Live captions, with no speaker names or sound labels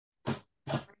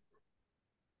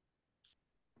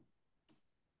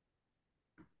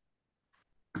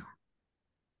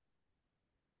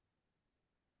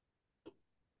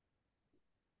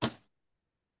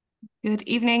Good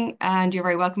evening, and you're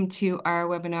very welcome to our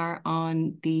webinar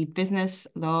on the business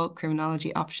law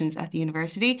criminology options at the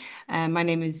university. My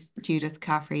name is Judith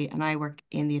Caffrey, and I work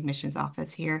in the admissions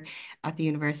office here at the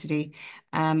university.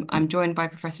 I'm joined by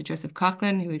Professor Joseph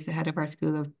Coughlan, who is the head of our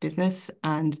School of Business,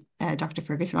 and Dr.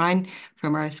 Fergus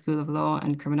from our School of Law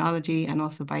and Criminology, and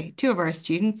also by two of our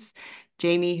students,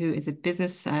 Jamie, who is a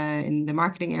business in the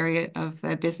marketing area of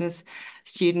business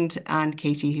student, and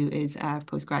Katie, who is a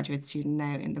postgraduate student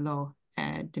now in the law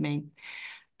domain.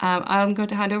 I'm going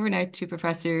to hand over now to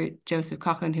Professor Joseph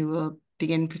Coughlan, who will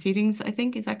begin proceedings, I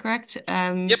think. Is that correct?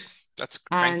 Yep, that's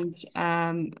fine.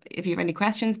 And if you have any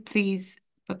questions, please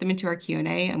put them into our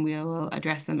Q&A and we will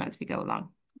address them as we go along.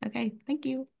 Okay, thank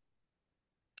you.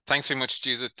 Thanks very much,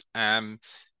 Judith.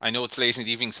 I know it's late in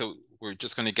the evening, so we're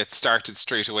just going to get started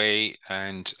straight away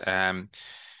and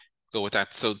go with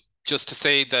that. So just to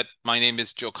say that my name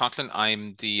is Joe Coughlan.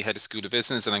 I'm the head of School of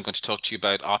Business, and I'm going to talk to you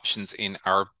about options in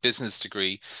our business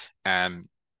degree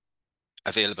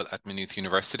available at Maynooth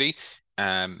University.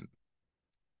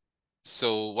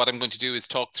 So what I'm going to do is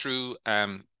talk through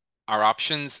our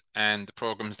options and the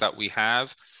programs that we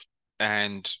have.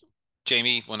 And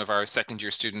Jamie, one of our second year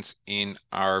students in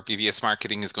our BBS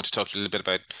marketing, is going to talk to you a little bit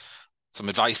about some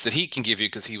advice that he can give you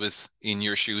because he was in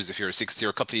your shoes if you're a sixth year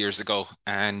a couple of years ago.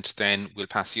 And then we'll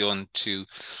pass you on to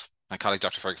my colleague,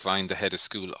 Dr. Fergus, the head of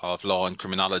School of Law and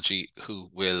Criminology, who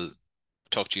will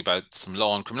talk to you about some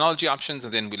law and criminology options.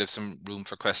 And then we'll have some room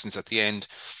for questions at the end.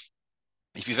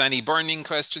 If you have any burning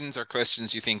questions or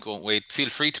questions you think won't wait, feel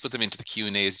free to put them into the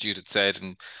Q&A, as Judith said,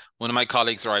 and one of my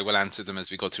colleagues or I will answer them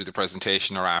as we go through the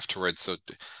presentation or afterwards. So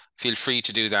feel free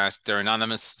to do that. They're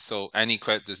anonymous, so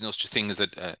there's no such thing as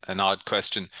an odd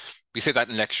question. We say that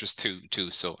in lectures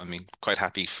too. So I mean, quite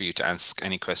happy for you to ask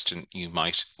any question you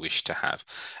might wish to have.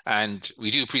 And we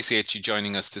do appreciate you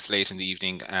joining us this late in the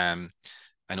evening.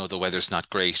 I know the weather's not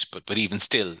great, but even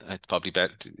still, it's probably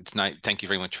better. It's nice. Thank you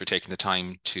very much for taking the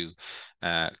time to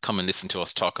come and listen to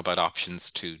us talk about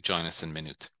options to join us in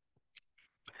Maynooth.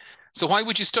 So why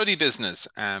would you study business?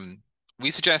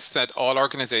 We suggest that all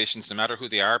organizations, no matter who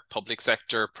they are, public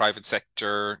sector, private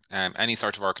sector, any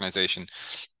sort of organization,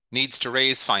 needs to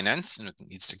raise finance and it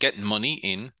needs to get money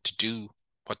in to do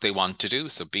what they want to do.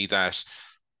 So be that,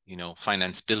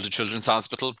 finance, build a children's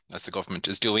hospital, as the government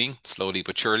is doing, slowly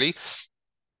but surely,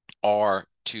 or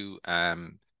to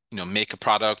make a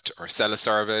product or sell a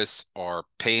service or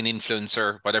pay an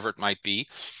influencer, whatever it might be.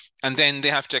 And then they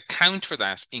have to account for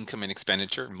that income and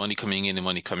expenditure, money coming in and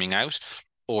money coming out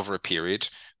over a period.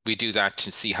 We do that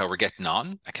to see how we're getting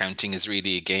on. Accounting is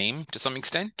really a game to some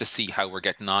extent to see how we're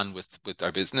getting on with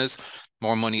our business.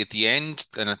 More money at the end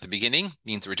than at the beginning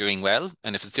means we're doing well.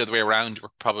 And if it's the other way around, we're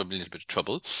probably in a little bit of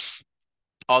trouble.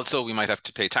 Also, we might have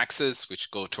to pay taxes, which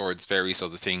go towards various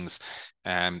other things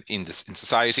in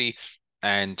society,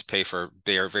 and pay for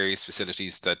their various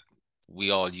facilities that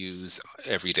we all use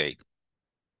every day.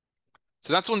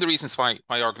 So that's one of the reasons why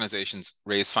organizations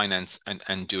raise finance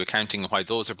and do accounting, and why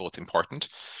those are both important.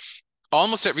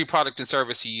 Almost every product and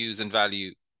service you use and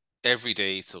value every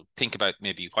day. So think about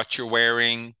maybe what you're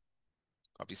wearing,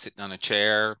 probably sitting on a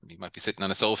chair, you might be sitting on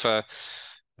a sofa,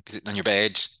 might be sitting on your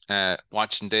bed,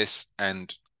 watching this,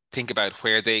 and think about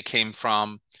where they came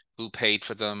from, who paid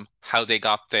for them, how they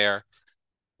got there.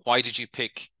 Why did you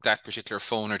pick that particular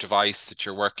phone or device that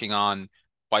you're working on?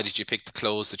 Why did you pick the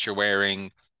clothes that you're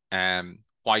wearing?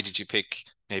 Why did you pick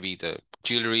maybe the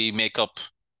jewelry, makeup,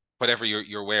 whatever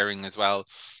you're wearing as well?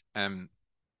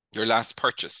 Your last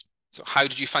purchase. So how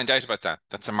did you find out about that?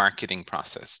 That's a marketing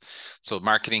process. So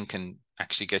marketing can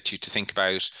actually get you to think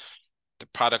about the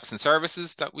products and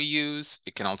services that we use.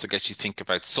 It can also get you to think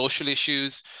about social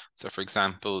issues. So for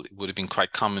example, it would have been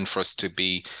quite common for us to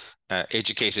be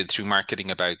educated through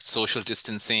marketing about social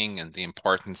distancing and the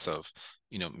importance of,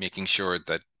 making sure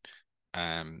that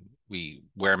we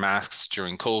wear masks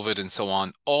during COVID and so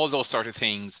on. All those sort of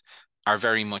things are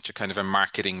very much a kind of a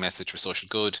marketing message for social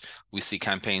good. We see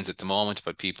campaigns at the moment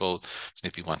about people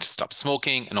maybe want to stop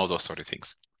smoking and all those sort of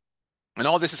things. And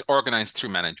all this is organized through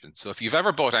management. So if you've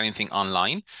ever bought anything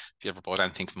online, if you ever bought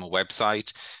anything from a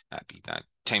website, be that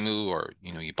Temu, or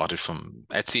you bought it from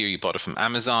Etsy, or you bought it from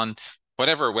Amazon,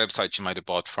 whatever website you might have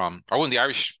bought from, or one of the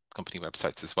Irish company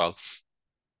websites as well,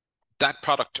 that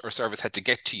product or service had to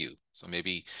get to you. So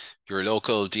maybe your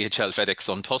local DHL, FedEx,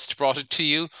 SunPost brought it to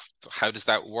you. So how does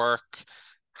that work?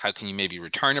 How can you maybe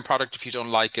return a product if you don't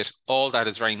like it? All that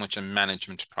is very much a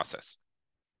management process.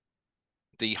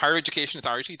 The Higher Education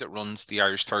Authority that runs the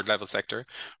Irish third level sector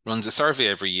runs a survey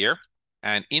every year.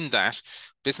 And in that,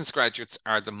 business graduates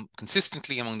are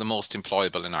consistently among the most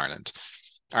employable in Ireland.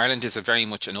 Ireland is a very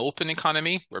much an open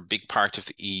economy. We're a big part of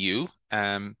the EU.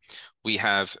 We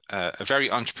have a very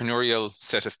entrepreneurial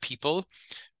set of people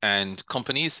and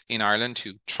companies in Ireland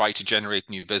who try to generate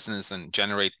new business and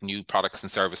generate new products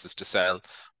and services to sell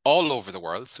all over the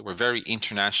world. So we're very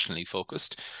internationally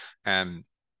focused.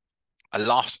 A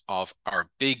lot of our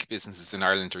big businesses in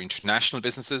Ireland are international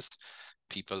businesses.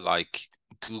 People like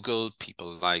Google,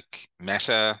 people like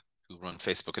Meta, who run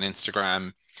Facebook and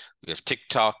Instagram. We have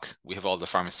TikTok. We have all the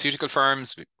pharmaceutical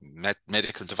firms,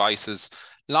 medical devices,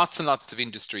 lots and lots of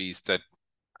industries that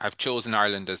have chosen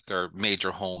Ireland as their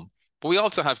major home. But we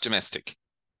also have domestic.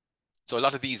 So a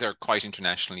lot of these are quite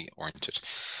internationally oriented.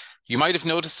 You might have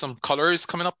noticed some colors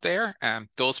coming up there.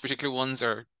 Those particular ones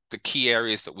are the key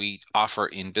areas that we offer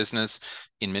in business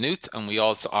in Maynooth, and we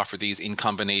also offer these in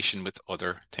combination with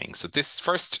other things. So this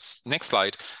next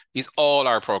slide is all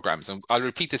our programs, and I'll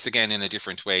repeat this again in a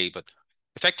different way, but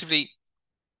effectively,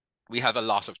 we have a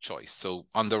lot of choice. So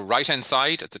on the right-hand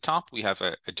side at the top, we have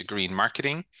a degree in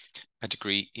marketing, a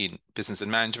degree in business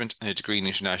and management, and a degree in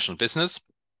international business,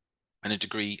 and a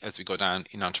degree as we go down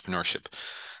in entrepreneurship.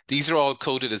 These are all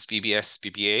coded as BBS,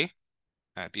 BBA.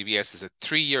 BBS is a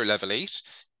 3-year level 8,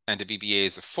 and a BBA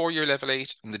is a 4-year level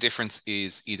 8, and the difference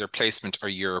is either placement or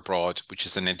year abroad, which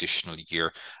is an additional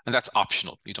year, and that's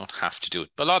optional. You don't have to do it,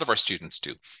 but a lot of our students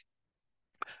do.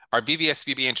 Our BBS,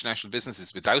 BBA International Business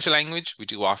is without a language. We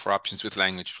do offer options with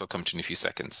language, which we'll come to in a few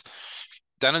seconds.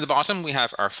 Down at the bottom, we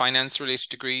have our finance-related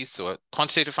degrees. So a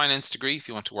quantitative finance degree, if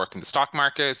you want to work in the stock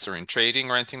markets or in trading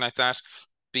or anything like that.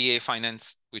 BA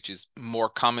Finance, which is more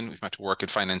common. We've had to work in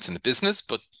finance in the business,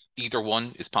 but either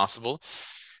one is possible.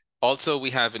 Also, we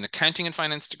have an accounting and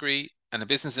finance degree, and a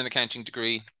business and accounting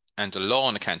degree, and a law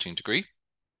and accounting degree.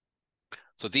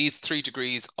 So these 3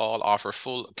 degrees all offer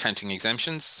full accounting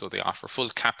exemptions. So they offer full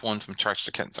CAP 1 from Chartered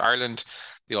Accountants Ireland.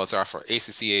 They also offer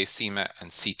ACCA, CIMA,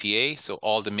 and CPA. So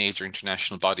all the major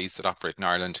international bodies that operate in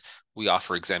Ireland, we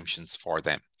offer exemptions for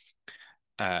them.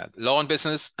 Law and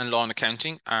business and law and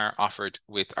accounting are offered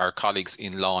with our colleagues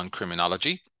in law and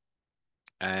criminology.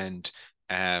 And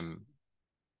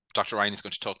Dr. Ryan is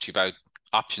going to talk to you about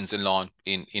options in law,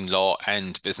 in law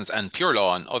and business and pure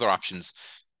law and other options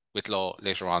with law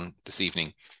later on this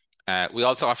evening. We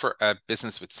also offer a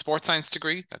business with sports science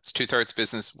degree. That's 2/3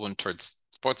 business, 1/3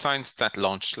 sports science. That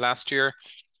launched last year.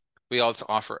 We also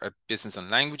offer a business and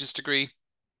languages degree.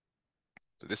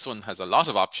 So this one has a lot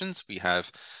of options. We have,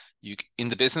 in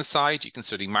the business side, you can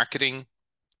study marketing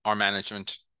or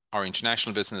management or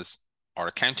international business or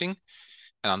accounting.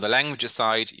 And on the languages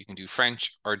side, you can do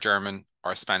French or German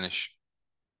or Spanish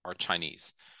or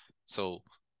Chinese. So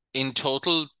in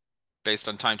total, based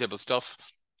on timetable stuff,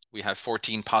 we have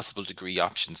 14 possible degree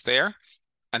options there.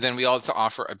 And then we also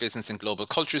offer a business and global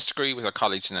cultures degree with our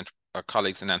colleagues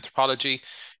in anthropology.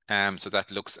 So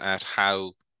that looks at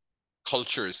how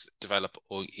cultures develop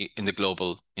in the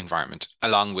global environment,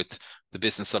 along with the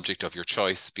business subject of your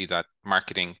choice, be that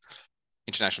marketing,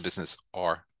 international business,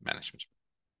 or management.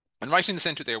 And right in the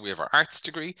center there, we have our arts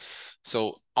degree.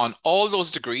 So on all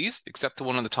those degrees, except the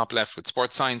one on the top left with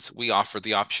sports science, we offer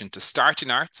the option to start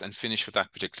in arts and finish with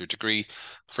that particular degree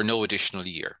for no additional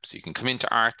year. So you can come into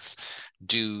arts,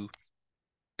 do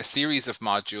a series of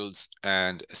modules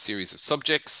and a series of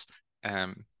subjects.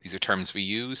 These are terms we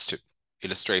use to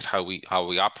illustrate how we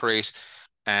operate.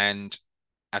 And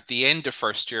at the end of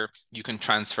first year, you can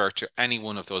transfer to any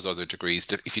one of those other degrees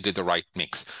if you did the right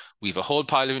mix. We have a whole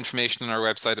pile of information on our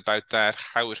website about that,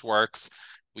 how it works.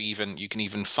 You can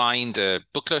even find a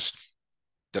booklet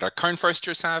that our current first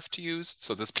years have to use.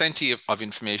 So there's plenty of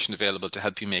information available to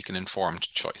help you make an informed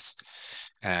choice.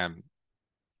 So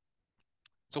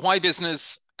why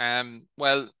business?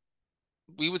 Well,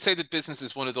 we would say that business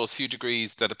is one of those few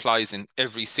degrees that applies in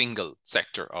every single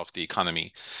sector of the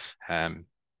economy.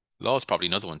 Law is probably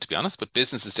another one, to be honest, but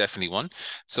business is definitely one.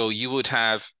 So you would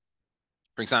have,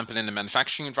 for example, in a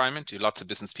manufacturing environment, you have lots of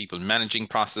business people managing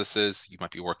processes. You might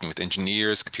be working with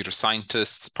engineers, computer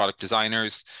scientists, product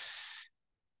designers.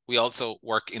 We also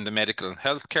work in the medical and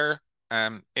healthcare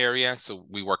area. So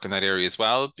we work in that area as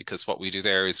well, because what we do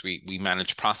there is we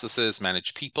manage processes,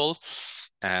 manage people.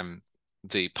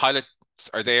 The pilots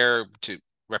are there to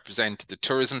represent the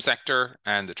tourism sector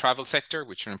and the travel sector,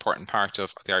 which are an important part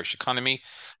of the Irish economy.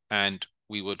 And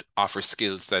we would offer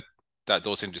skills that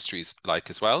those industries like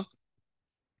as well.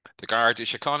 The Garda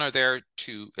Síochána are there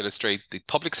to illustrate the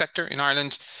public sector in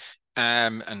Ireland.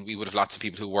 And we would have lots of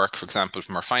people who work, for example,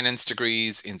 from our finance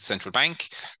degrees in the central bank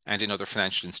and in other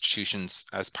financial institutions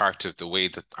as part of the way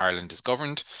that Ireland is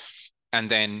governed. And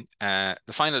then the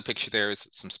final picture there is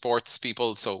some sports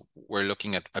people. So we're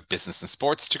looking at a business and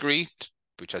sports degree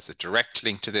which has a direct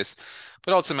link to this,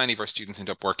 but also many of our students end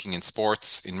up working in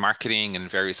sports, in marketing, and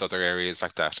various other areas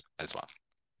like that as well.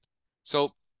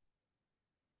 So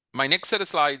my next set of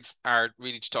slides are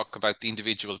really to talk about the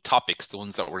individual topics, the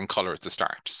ones that were in color at the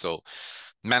start. So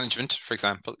management, for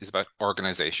example, is about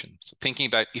organization. So thinking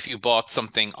about if you bought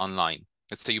something online,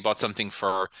 let's say you bought something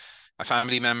for a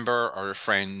family member or a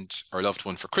friend or a loved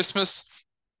one for Christmas.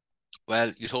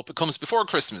 Well, you'd hope it comes before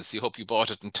Christmas. You hope you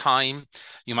bought it in time.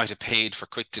 You might have paid for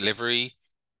quick delivery.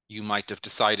 You might have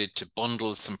decided to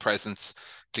bundle some presents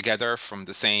together from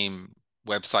the same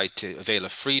website to avail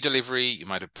of free delivery. You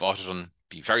might have bought it on,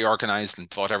 be very organized and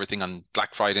bought everything on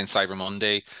Black Friday and Cyber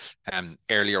Monday,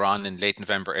 earlier on in late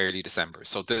November, early December.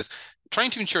 So there's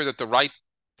trying to ensure that the right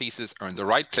pieces are in the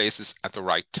right places at the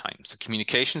right time. So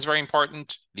communication is very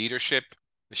important, leadership,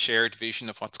 the shared vision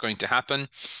of what's going to happen,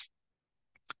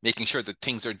 making sure that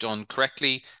things are done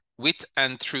correctly with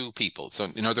and through people. So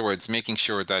in other words, making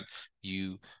sure that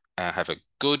you have a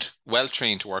good,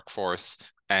 well-trained workforce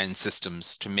and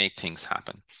systems to make things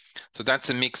happen. So that's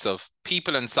a mix of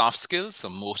people and soft skills, so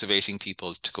motivating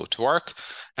people to go to work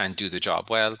and do the job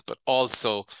well, but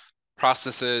also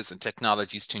processes and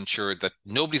technologies to ensure that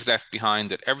nobody's left behind,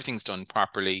 that everything's done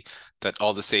properly, that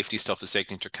all the safety stuff is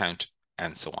taken into account,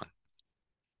 and so on.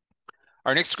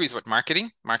 Our next degree is about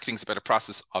marketing. Marketing is about a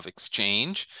process of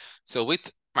exchange. So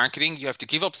with marketing, you have to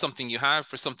give up something you have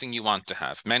for something you want to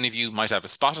have. Many of you might have a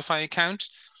Spotify account.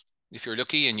 If you're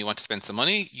lucky and you want to spend some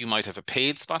money, you might have a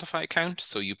paid Spotify account.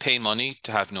 So you pay money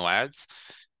to have no ads.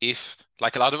 If,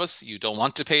 like a lot of us, you don't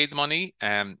want to pay the money,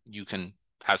 you can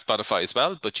have Spotify as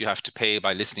well, but you have to pay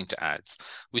by listening to ads.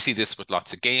 We see this with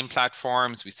lots of game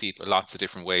platforms. We see it with lots of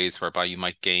different ways whereby you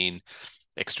might gain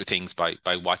extra things by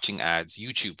watching ads.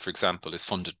 YouTube, for example, is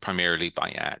funded primarily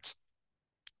by ads.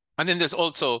 And then there's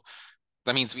also,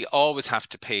 that means we always have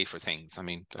to pay for things. I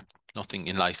mean, nothing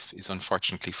in life is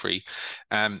unfortunately free.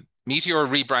 Meteor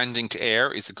rebranding to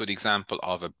Air is a good example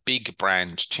of a big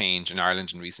brand change in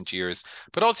Ireland in recent years,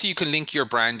 but also you can link your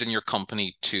brand and your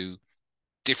company to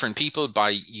different people by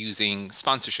using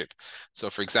sponsorship.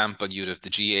 So for example, you'd have the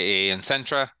GAA and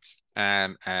Centra.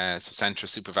 So Centra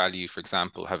SuperValu, for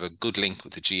example, have a good link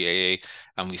with the GAA,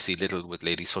 and we see little with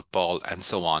ladies football and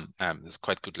so on. There's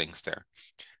quite good links there.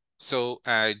 So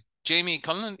Jamie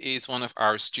Cullen is one of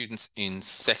our students in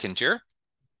second year.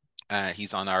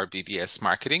 He's on our BBS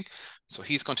marketing. So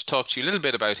he's going to talk to you a little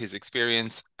bit about his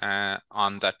experience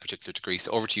on that particular degree.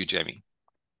 So over to you, Jamie.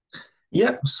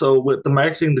 Yeah, so with the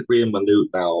marketing degree in Maynooth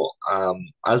now,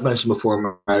 as mentioned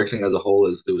before, marketing as a whole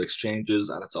is to do with exchanges,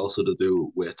 and it's also to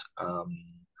do with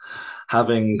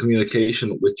having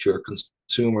communication with your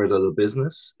consumers as a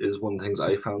business is one of the things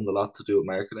I found a lot to do with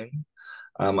marketing.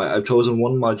 I've chosen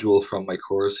one module from my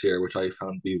course here, which I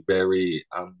found to be very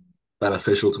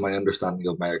beneficial to my understanding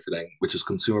of marketing, which is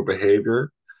consumer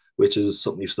behavior, which is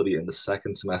something you study in the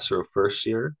second semester of first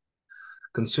year.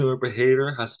 Consumer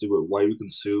behavior has to do with why we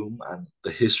consume and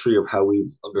the history of how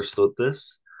we've understood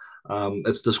this.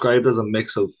 It's described as a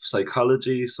mix of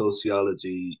psychology,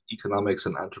 sociology, economics,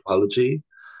 and anthropology.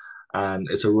 And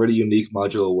it's a really unique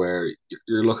module where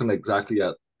you're looking exactly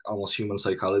at almost human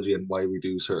psychology and why we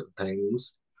do certain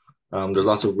things. There's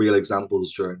lots of real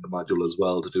examples during the module as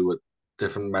well to do with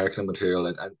different marketing material,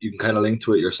 and you can kind of link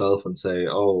to it yourself and say,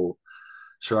 oh,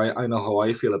 sure, I know how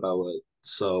I feel about it.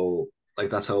 So like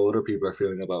that's how other people are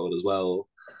feeling about it as well.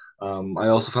 I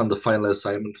also found the final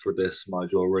assignment for this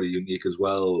module really unique as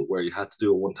well, where you had to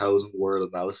do a 1,000 word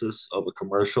analysis of a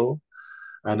commercial.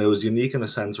 And it was unique in a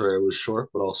sense where it was short,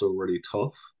 but also really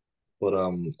tough. But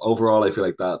overall, I feel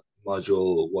like that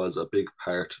module was a big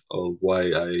part of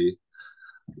why I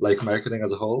like marketing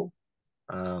as a whole.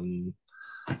 Um,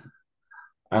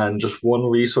 and just one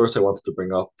resource I wanted to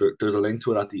bring up, there's a link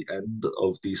to it at the end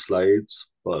of these slides.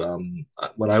 But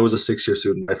when I was a 6 year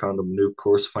student, I found the new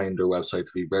course finder website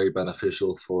to be very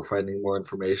beneficial for finding more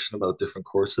information about different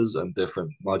courses and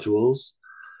different modules.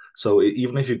 So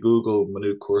even if you Google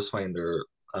Maynooth Course Finder,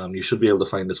 you should be able to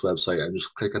find this website and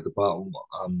just click at the bottom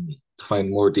to find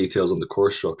more details on the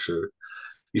course structure.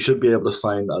 You should be able to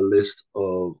find a list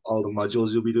of all the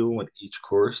modules you'll be doing with each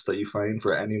course that you find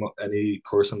for any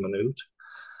course in Maynooth.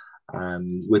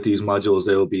 And with these modules,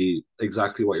 they will be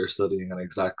exactly what you're studying and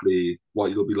exactly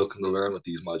what you'll be looking to learn with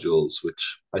these modules,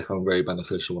 which I found very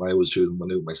beneficial when I was choosing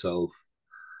Maynooth myself.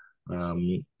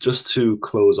 Just to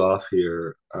close off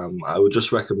here, I would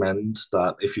just recommend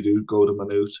that if you do go to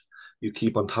Maynooth, you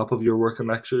keep on top of your work and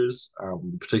lectures,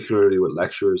 particularly with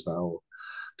lecturers now.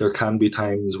 There can be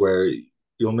times where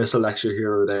you'll miss a lecture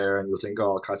here or there and you'll think,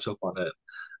 oh, I'll catch up on it.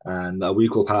 And a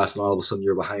week will pass and all of a sudden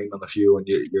you're behind on a few and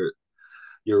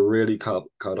you're really caught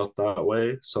up that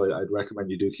way. So I'd recommend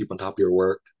you do keep on top of your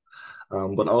work.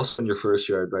 But also in your first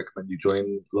year, I'd recommend you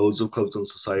join loads of clubs and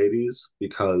societies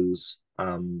because,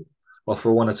 well,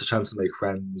 for one, it's a chance to make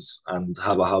friends and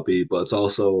have a hobby, but it's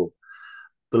also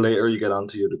the later you get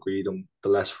onto your degree, the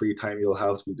less free time you'll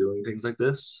have to be doing things like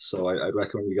this. So I'd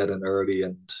recommend you get in early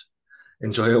and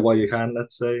enjoy it while you can,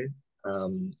 let's say.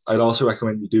 I'd also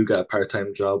recommend you do get a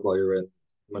part-time job while you're in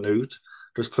Maynooth.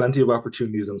 There's plenty of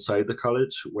opportunities inside the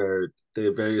college where they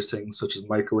have various things such as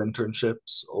micro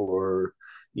internships or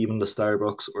even the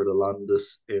Starbucks or the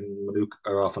Landis in Maynooth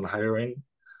are often hiring.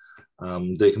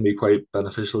 They can be quite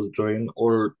beneficial to join,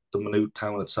 or the Maynooth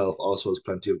town itself also has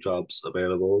plenty of jobs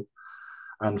available.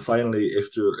 And finally,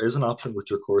 if there is an option with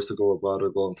your course to go abroad or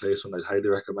go on placement, I'd highly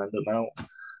recommend it now.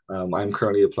 I'm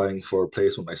currently applying for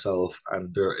placement myself,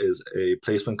 and there is a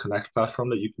Placement Connect platform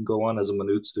that you can go on as a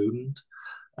Maynooth student,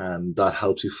 and that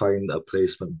helps you find a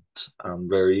placement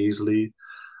very easily.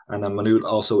 And then Maynooth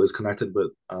also is connected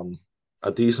with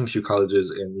a decent few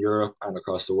colleges in Europe and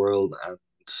across the world, and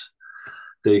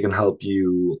they can help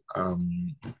you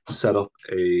set up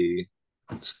a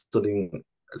studying.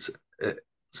 Uh,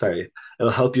 sorry,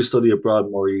 it'll help you study abroad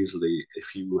more easily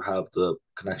if you have the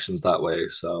connections that way.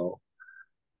 So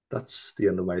that's the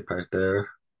end of my part there.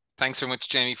 Thanks very much,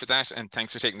 Jamie, for that, and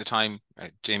thanks for taking the time.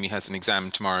 Jamie has an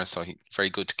exam tomorrow, so very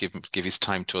good to give his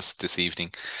time to us this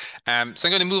evening. So I'm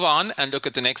going to move on and look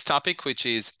at the next topic, which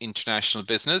is international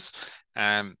business.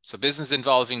 So business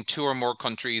involving two or more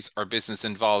countries, or business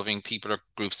involving people or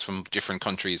groups from different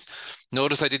countries.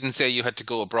 Notice I didn't say you had to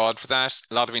go abroad for that.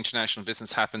 A lot of international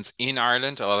business happens in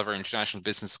Ireland. A lot of our international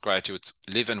business graduates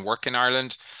live and work in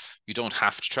Ireland. You don't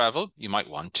have to travel. You might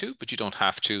want to, but you don't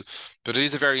have to. But it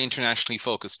is a very internationally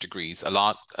focused degrees. A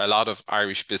lot of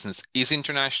Irish business is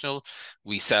international.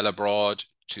 We sell abroad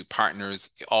to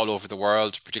partners all over the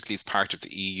world, particularly as part of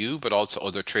the EU, but also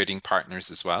other trading partners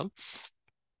as well.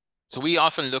 So we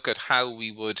often look at how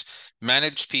we would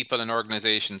manage people and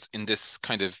organizations in this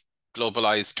kind of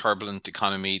globalized, turbulent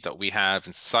economy that we have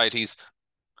in societies.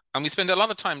 And we spend a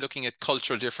lot of time looking at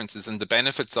cultural differences and the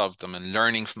benefits of them and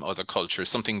learning from other cultures,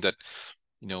 something that,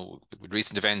 with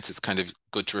recent events, it's kind of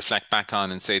good to reflect back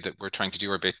on and say that we're trying to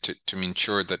do our bit to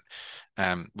ensure that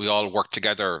we all work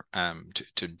together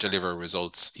to deliver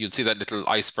results. You'd see that little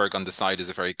iceberg on the side is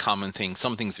a very common thing.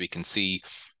 Some things we can see,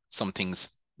 some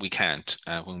things we can't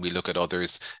when we look at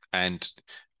others. And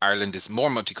Ireland is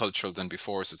more multicultural than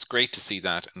before, so it's great to see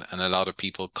that, and a lot of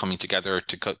people coming together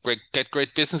to get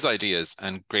great business ideas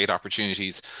and great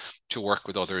opportunities to work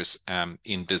with others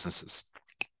in businesses.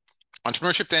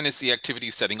 Entrepreneurship then is the activity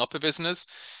of setting up a business,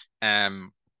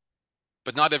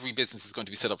 but not every business is going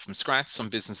to be set up from scratch. Some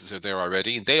businesses are there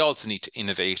already. They also need to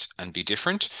innovate and be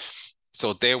different.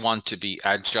 So they want to be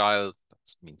agile.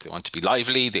 They want to be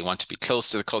lively. They want to be close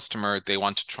to the customer. They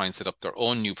want to try and set up their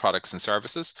own new products and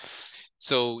services.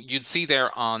 So you'd see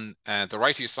there on the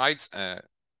right of your slides,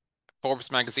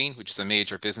 Forbes magazine, which is a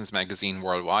major business magazine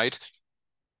worldwide.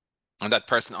 And that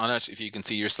person on it, if you can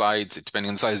see your slides, depending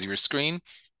on the size of your screen,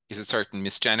 is a certain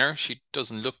Miss Jenner. She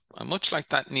doesn't look much like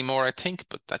that anymore, I think,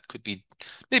 but that could be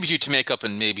maybe due to makeup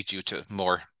and maybe due to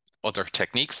more other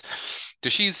techniques. So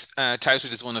she's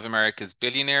touted as one of America's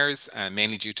billionaires,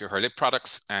 mainly due to her lip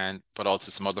products, but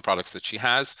also some other products that she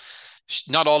has.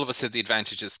 Not all of us had the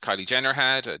advantages Kylie Jenner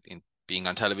had in being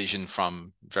on television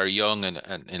from very young and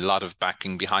a lot of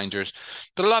backing behind it.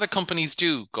 But a lot of companies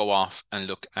do go off and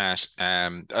look at,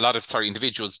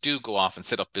 individuals do go off and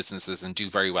set up businesses and do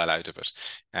very well out of it.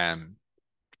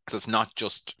 So it's not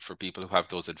just for people who have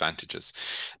those advantages.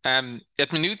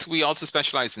 At Maynooth, we also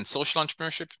specialize in social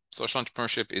entrepreneurship. Social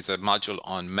entrepreneurship is a module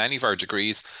on many of our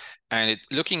degrees, and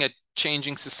looking at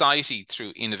changing society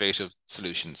through innovative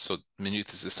solutions. So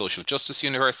Maynooth is a social justice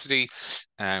university.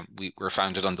 We were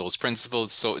founded on those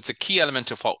principles. So it's a key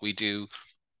element of what we do.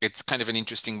 It's kind of an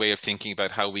interesting way of thinking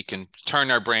about how we can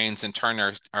turn our brains and turn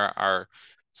our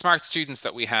smart students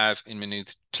that we have in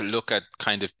Maynooth to look at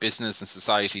kind of business and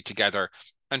society together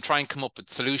and try and come up with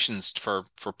solutions for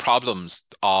problems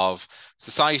of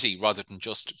society rather than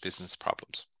just business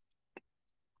problems.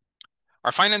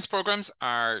 Our finance programs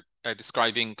are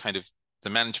describing kind of the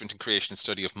management and creation and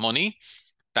study of money,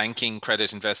 banking,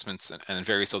 credit, investments, and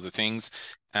various other things.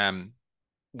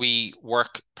 We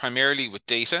work primarily with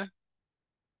data.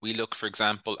 We look, for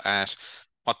example, at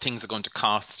what things are going to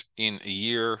cost in a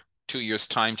year, 2 years'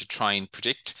 time to try and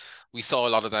predict. We saw a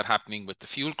lot of that happening with the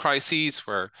fuel crises,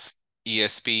 where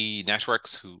ESB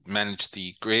networks who manage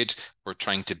the grid were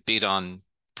trying to bid on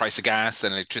price of gas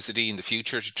and electricity in the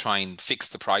future to try and fix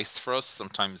the price for us.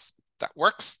 Sometimes that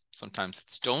works, sometimes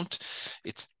it's don't.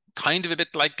 It's kind of a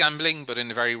bit like gambling, but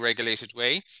in a very regulated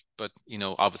way. But, you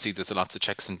know, obviously there's lots of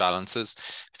checks and balances.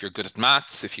 If you're good at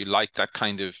maths, if you like that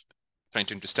kind of trying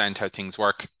to understand how things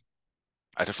work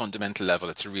at a fundamental level,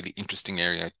 it's a really interesting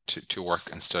area to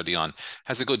work and study on.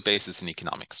 Has a good basis in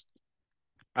economics.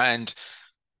 And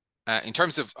in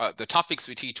terms of the topics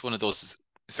we teach, one of those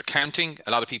is accounting.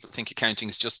 A lot of people think accounting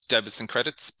is just debits and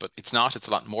credits, but it's not. It's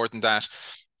a lot more than that.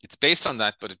 It's based on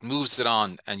that, but it moves it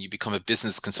on, and you become a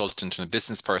business consultant and a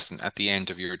business person at the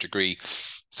end of your degree.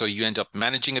 So you end up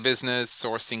managing a business,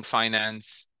 sourcing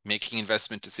finance, making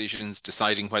investment decisions,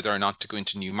 deciding whether or not to go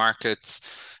into new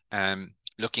markets,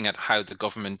 looking at how the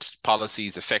government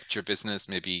policies affect your business,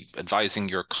 maybe advising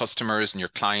your customers and your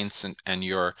clients and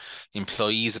your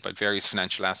employees about various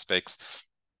financial aspects,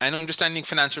 and understanding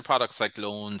financial products like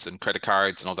loans and credit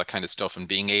cards and all that kind of stuff, and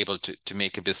being able to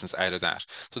make a business out of that.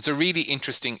 So it's a really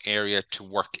interesting area to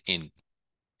work in.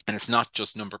 And it's not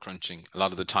just number crunching. A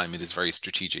lot of the time it is very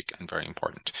strategic and very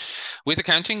important. With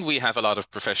accounting, we have a lot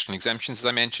of professional exemptions, as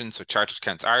I mentioned. So Chartered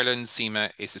Accountants Ireland,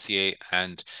 CIMA, ACCA,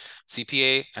 and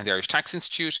CPA, and the Irish Tax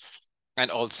Institute, and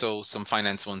also some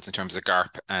finance ones in terms of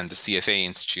GARP and the CFA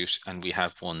Institute. And we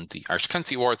have won the Irish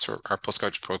Accountancy Awards for our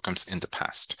postgraduate programs in the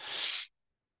past.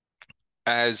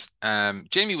 As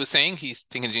Jamie was saying, he's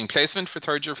thinking of doing placement for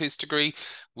third year of his degree.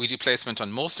 We do placement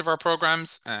on most of our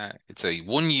programs. It's a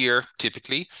 1 year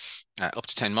typically, up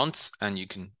to 10 months, and you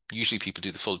can usually people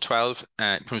do the full 12.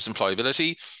 Improves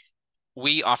employability.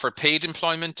 We offer paid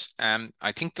employment.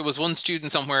 I think there was one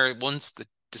student somewhere once that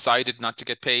decided not to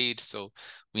get paid, so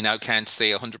we now can't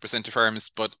say 100% of firms,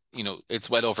 but you know, it's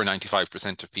well over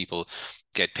 95% of people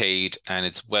get paid, and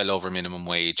it's well over minimum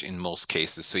wage in most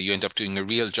cases. So you end up doing a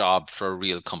real job for a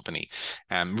real company.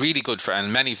 Really good for,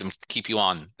 and many of them keep you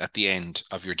on at the end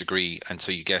of your degree, and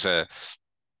so you get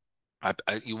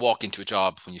you walk into a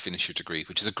job when you finish your degree,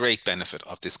 which is a great benefit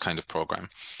of this kind of program.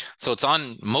 So it's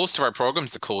on most of our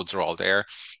programs, the codes are all there.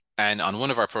 And on one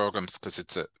of our programs, because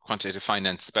it's a quantitative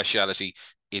finance speciality,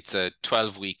 it's a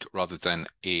 12-week rather than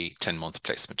a 10-month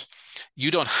placement.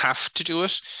 You don't have to do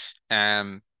it,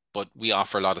 but we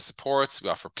offer a lot of supports. We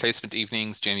offer placement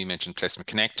evenings. Jamie mentioned Placement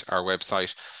Connect, our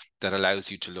website that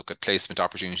allows you to look at placement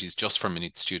opportunities just for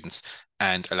minute students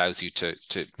and allows you to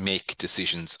make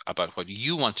decisions about what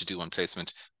you want to do on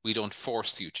placement. We don't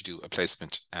force you to do a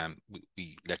placement.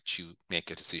 We let you make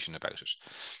a decision about it.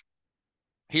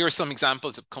 Here are some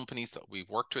examples of companies that we've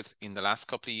worked with in the last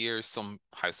couple of years, some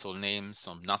household names,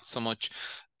 some not so much,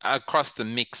 across the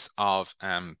mix of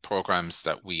programs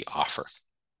that we offer.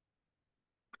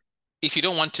 If you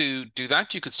don't want to do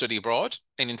that, you could study abroad.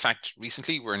 And in fact,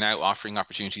 recently, we're now offering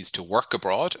opportunities to work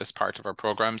abroad as part of our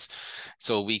programs.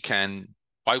 So we can,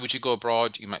 why would you go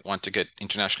abroad? You might want to get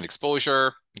international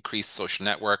exposure, increase social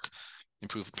network,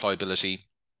 improve employability.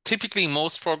 Typically,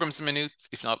 most programs in Maynooth,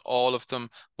 if not all of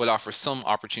them, will offer some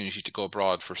opportunity to go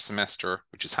abroad for a semester,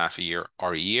 which is half a year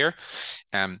or a year.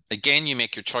 Again, you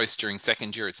make your choice during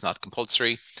second year. It's not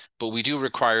compulsory, but we do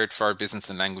require it for our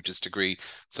business and languages degree.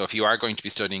 So if you are going to be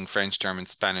studying French, German,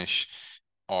 Spanish,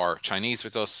 or Chinese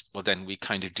with us, well, then we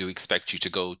kind of do expect you to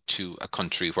go to a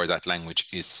country where that language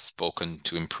is spoken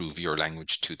to improve your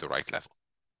language to the right level.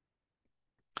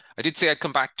 I did say I'd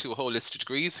come back to a whole list of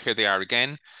degrees. Here they are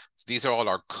again. So these are all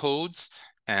our codes,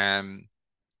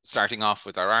 starting off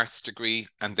with our arts degree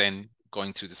and then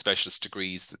going through the specialist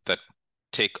degrees that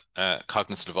take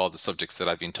cognizant of all the subjects that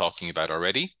I've been talking about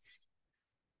already.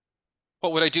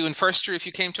 What would I do in first year if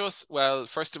you came to us? Well,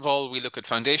 first of all, we look at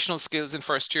foundational skills in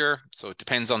first year. So it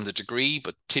depends on the degree,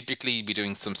 but typically you'd be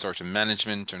doing some sort of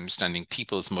management, understanding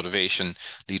people's motivation,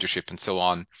 leadership, and so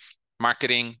on.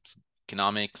 Marketing,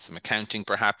 economics, some accounting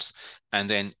perhaps, and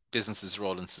then business's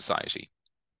role in society.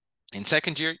 In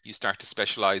second year, you start to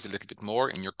specialize a little bit more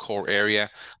in your core area,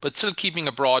 but still keeping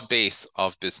a broad base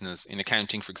of business. In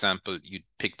accounting, for example, you'd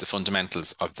pick the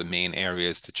fundamentals of the main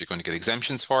areas that you're going to get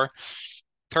exemptions for.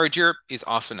 Third year is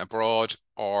often abroad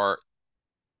or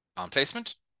on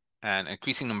placement, and an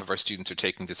increasing number of our students are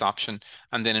taking this option.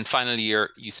 And then in final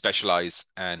year, you specialize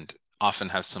and often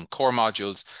have some core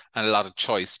modules and a lot of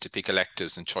choice to pick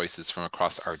electives and choices from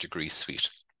across our degree suite.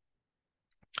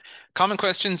 Common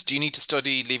questions: do you need to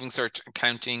study Leaving Cert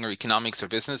accounting or economics or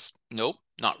business? No,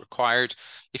 not required.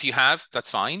 If you have,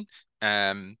 that's fine,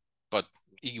 but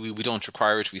we don't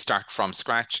require it. We start from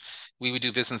scratch. We would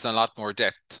do business in a lot more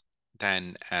depth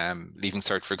than Leaving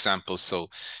Cert, for example. So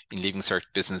in Leaving Cert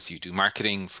business, you do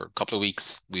marketing for a couple of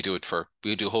weeks. We do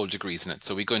whole degrees in it.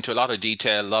 So we go into a lot of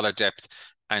detail, a lot of depth,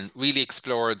 and really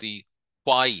explore the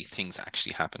why things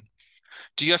actually happen.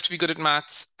 Do you have to be good at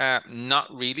maths? Not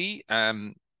really.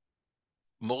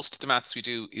 Most of the maths we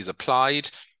do is applied.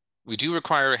 We do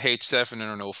require a H7 and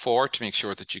an O4 to make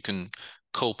sure that you can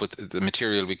cope with the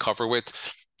material we cover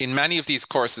with. In many of these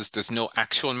courses, there's no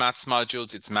actual maths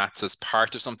modules. It's maths as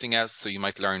part of something else. So you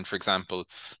might learn, for example,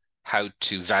 how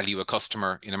to value a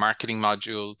customer in a marketing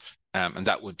module. And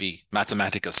that would be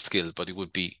mathematical skill, but it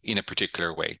would be in a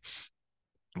particular way.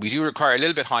 We do require a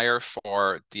little bit higher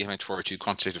for the MH42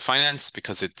 quantitative finance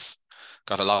because it's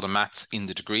got a lot of maths in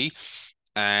the degree.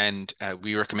 And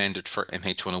we recommend it for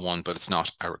MH101, but it's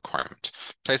not a requirement.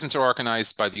 Placements are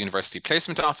organized by the University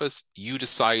Placement Office. You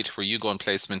decide where you go on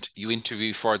placement. You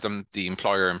interview for them. The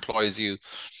employer employs you.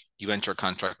 You enter a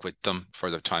contract with them for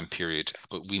the time period,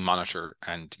 but we monitor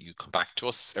and you come back to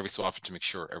us every so often to make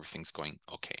sure everything's going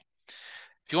okay.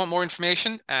 If you want more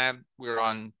information, we're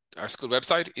on our school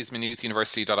website is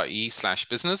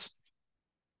maynoothuniversity.ie/business.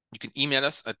 You can email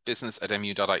us at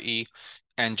business@mu.ie.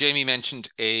 And Jamie mentioned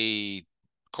a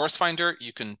course finder.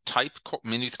 You can type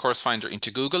Maynooth Course Finder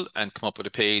into Google and come up with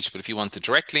a page. But if you want the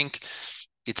direct link,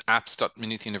 it's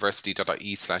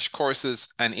apps.maynoothuniversity.ie/courses.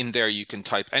 And in there, you can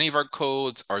type any of our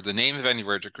codes or the name of any of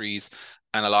our degrees.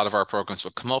 And a lot of our programs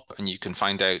will come up and you can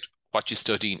find out what you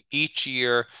study in each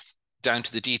year, down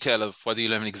to the detail of whether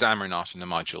you'll have an exam or not in a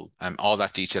module. All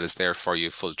that detail is there for you,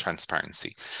 full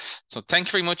transparency. So thank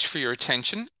you very much for your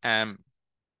attention.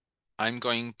 I'm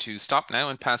going to stop now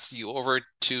and pass you over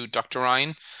to Dr.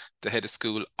 Ryan, the head of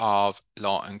School of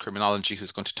Law and Criminology,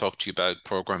 who's going to talk to you about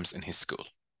programs in his school.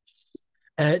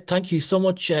 Thank you so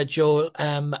much, Joe.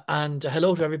 And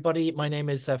hello to everybody. My name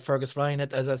is Fergus Ryan.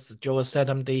 As Joe has said,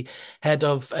 I'm the head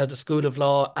of the School of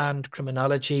Law and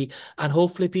Criminology. And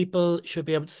hopefully people should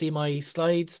be able to see my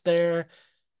slides there.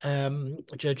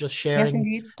 Just sharing. Yes,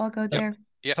 indeed. I'll go there.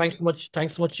 Yeah. Thanks so much,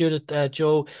 Judith,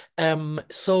 Joe. I'm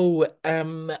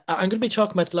going to be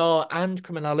talking about law and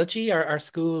criminology. Our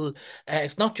school,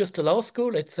 it's not just a law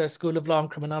school; it's a school of law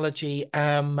and criminology.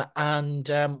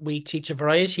 We teach a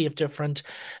variety of different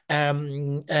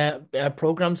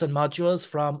programs and modules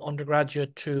from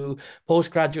undergraduate to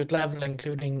postgraduate level,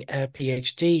 including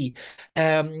PhD.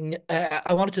 I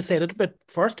wanted to say a little bit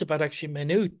first about actually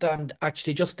Maynooth, and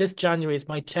actually just this January is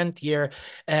my 10th year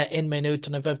in Maynooth,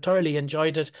 and I've thoroughly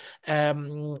enjoyed it.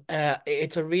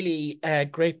 It's a really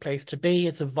great place to be.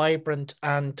 It's a vibrant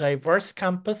and diverse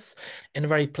campus in a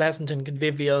very pleasant and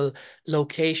convivial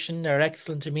location. There are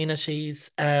excellent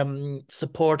amenities,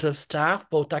 supportive staff,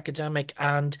 both academic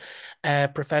and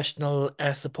professional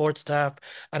support staff.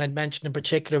 And I'd mention in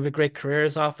particular the Great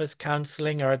Careers Office,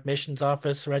 counselling, our admissions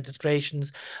office,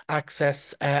 registrations,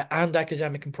 access, and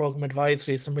academic and programme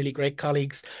advisory. Some really great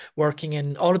colleagues working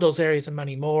in all of those areas and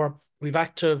many more. We've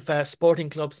active sporting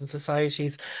clubs and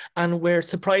societies, and we're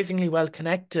surprisingly well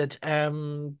connected.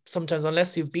 Sometimes,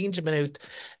 unless you've been to Maynooth,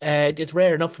 it's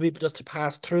rare enough for people just to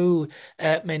pass through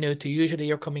Maynooth. Usually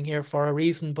you're coming here for a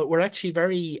reason, but we're actually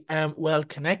very well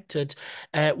connected.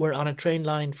 We're on a train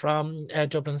line from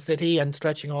Dublin City and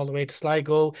stretching all the way to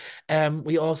Sligo.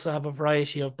 We also have a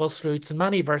variety of bus routes, and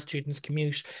many of our students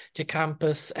commute to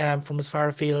campus from as far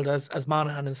afield as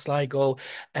Monaghan and Sligo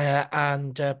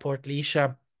and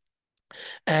Portlaoise.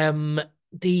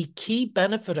 The key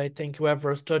benefit, I think,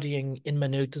 whoever is studying in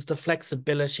Maynooth is the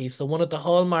flexibility. So one of the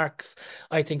hallmarks,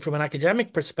 I think, from an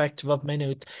academic perspective of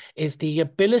Maynooth is the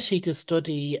ability to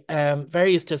study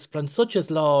various disciplines such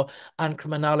as law and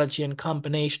criminology in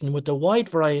combination with a wide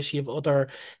variety of other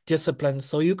disciplines.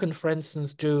 So you can, for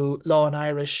instance, do law and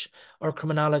Irish or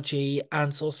criminology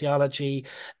and sociology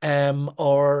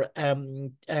or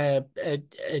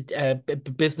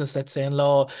business, let's say, in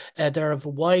law. There are a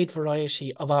wide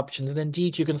variety of options. And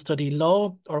indeed, you can study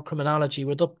law or criminology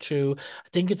with up to, I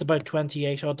think it's about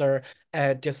 28 other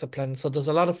disciplines. So there's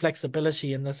a lot of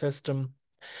flexibility in the system.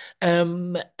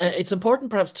 It's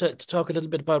important perhaps to talk a little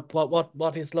bit about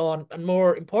what is law and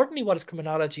more importantly, what is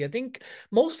criminology. I think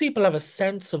most people have a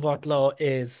sense of what law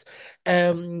is.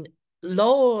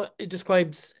 Law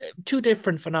describes two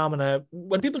different phenomena.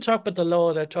 When people talk about the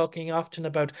law, they're talking often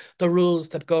about the rules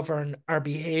that govern our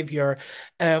behavior.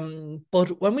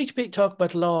 But when we talk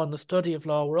about law and the study of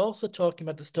law, we're also talking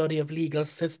about the study of legal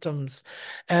systems.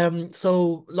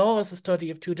 So law is a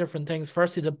study of two different things.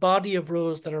 Firstly, the body of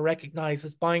rules that are recognized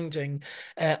as binding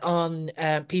on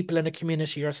people in a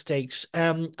community or state.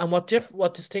 And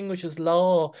what distinguishes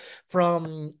law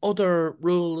from other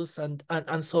rules and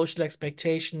social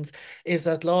expectations is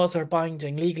that laws are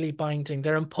binding, legally binding.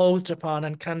 They're imposed upon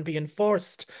and can be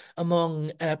enforced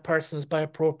among persons by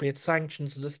appropriate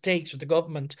sanctions. So the state or the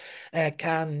government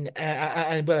can,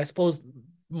 well, I suppose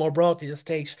more broadly, the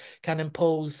state can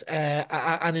impose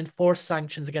and enforce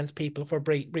sanctions against people for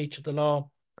breach of the law.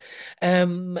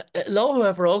 Law,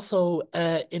 however, also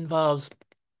involves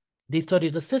They study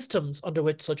the systems under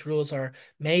which such rules are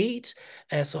made.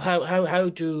 So how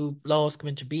do laws come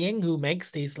into being? Who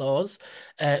makes these laws?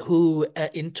 Who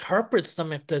interprets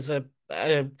them if there's a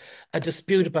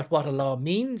dispute about what a law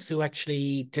means? Who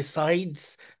actually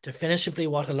decides definitively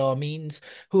what a law means?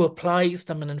 Who applies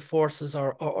them and enforces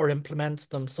or implements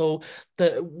them? So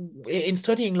in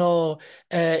studying law,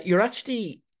 you're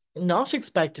actually not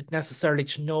expected necessarily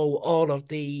to know all of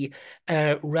the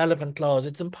relevant laws.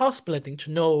 It's impossible, I think,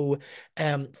 to know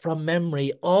from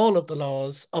memory all of the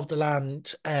laws of the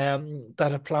land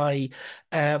that apply.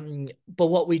 But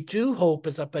what we do hope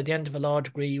is that by the end of a law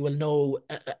degree, you will know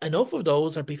enough of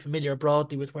those or be familiar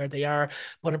broadly with where they are,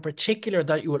 but in particular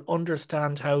that you will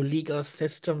understand how legal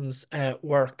systems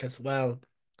work as well.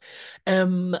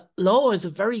 Law is a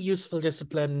very useful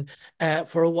discipline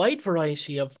for a wide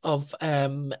variety of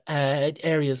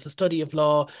areas. The study of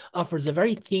law offers a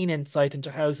very keen insight into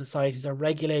how societies are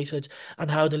regulated and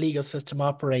how the legal system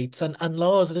operates. And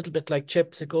law is a little bit like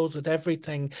chips, it goes with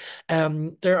everything.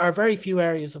 There are very few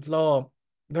areas of law,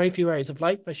 very few areas of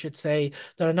life, I should say,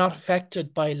 that are not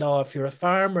affected by law. If you're a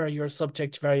farmer, you're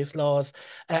subject to various laws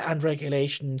and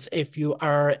regulations. If you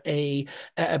are a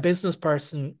business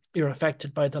person, you're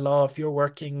affected by the law. If you're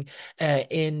working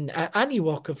in any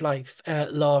walk of life,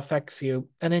 law affects you.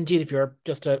 And indeed, if you're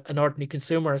just an ordinary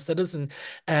consumer, a citizen,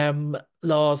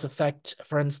 laws affect,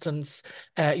 for instance,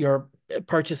 your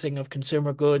purchasing of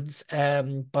consumer goods,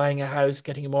 buying a house,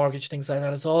 getting a mortgage, things like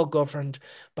that. It's all governed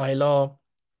by law.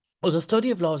 Well, the study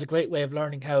of law is a great way of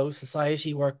learning how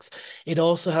society works. It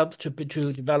also helps to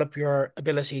develop your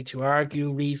ability to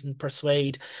argue, reason,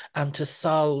 persuade, and to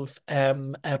solve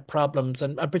problems,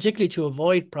 and particularly to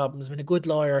avoid problems. I mean, a good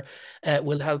lawyer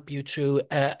will help you to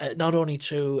not only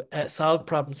to solve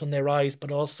problems when they arise,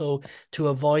 but also to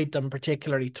avoid them,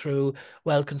 particularly through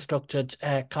well-constructed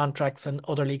contracts and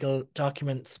other legal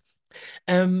documents.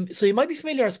 So you might be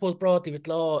familiar, I suppose, broadly with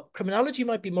law. Criminology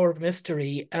might be more of a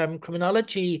mystery.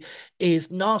 Criminology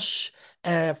is not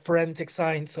forensic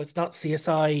science, so it's not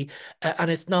CSI,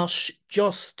 and it's not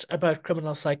just about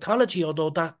criminal psychology,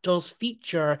 although that does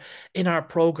feature in our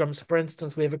programs. For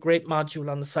instance, we have a great module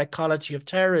on the psychology of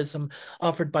terrorism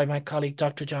offered by my colleague,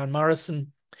 Dr. John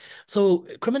Morrison. So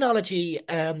criminology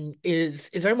is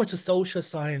very much a social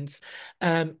science.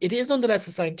 It is nonetheless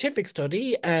a scientific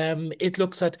study. It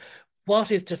looks at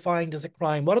what is defined as a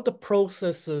crime. What are the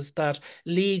processes that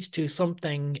lead to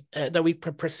something that we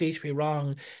perceive to be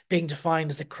wrong being defined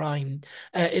as a crime?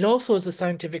 It also is a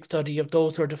scientific study of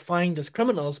those who are defined as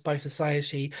criminals by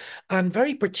society, and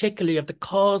very particularly of the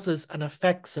causes and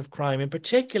effects of crime. In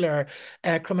particular,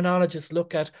 criminologists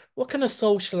look at what kind of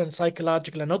social and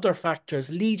psychological and other factors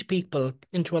lead people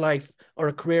into a life or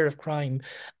a career of crime,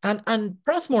 and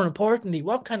perhaps more importantly,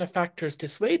 what kind of factors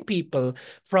dissuade people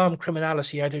from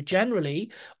criminality, either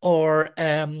generally or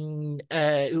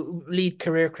lead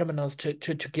career criminals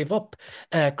to give up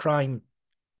crime.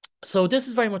 So this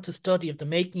is very much a study of the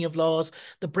making of laws,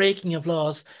 the breaking of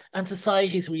laws, and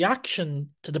society's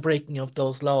reaction to the breaking of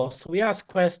those laws. So we ask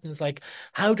questions like,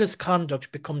 how does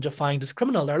conduct become defined as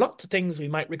criminal? There are lots of things we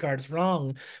might regard as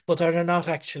wrong, but that are not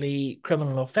actually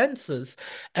criminal offences.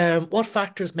 What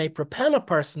factors may propel a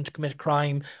person to commit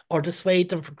crime or dissuade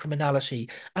them from criminality?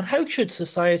 And how should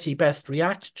society best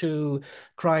react to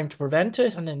crime to prevent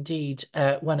it, and indeed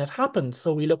when it happens?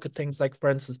 So we look at things like,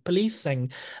 for instance,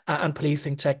 policing and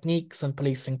policing techniques and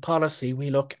policing policy. We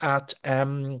look at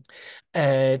the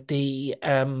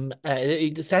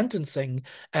sentencing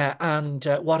and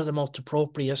what are the most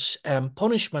appropriate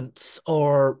punishments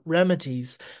or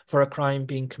remedies for a crime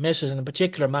being committed. And in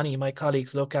particular, many of my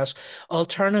colleagues look at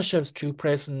alternatives to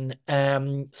prison,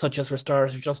 such as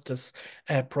restorative justice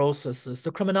processes.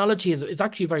 So criminology is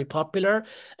actually a very popular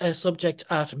subject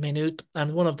at Maynooth,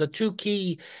 and one of the two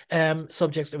key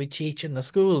subjects that we teach in the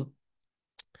school.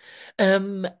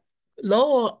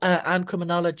 Law and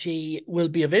criminology will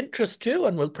be of interest to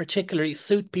and will particularly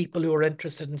suit people who are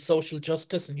interested in social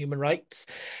justice and human rights,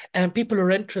 and people who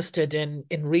are interested in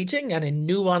reading and in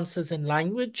nuances in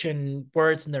language and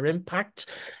words and their impact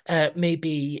may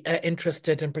be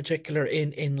interested in particular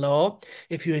in law.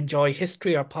 If you enjoy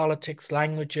history or politics,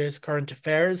 languages, current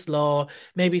affairs, law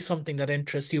may be something that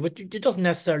interests you, but it doesn't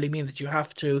necessarily mean that you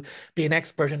have to be an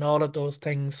expert in all of those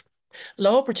things.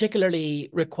 Law particularly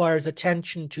requires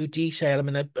attention to detail. I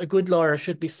mean, a good lawyer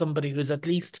should be somebody who's at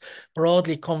least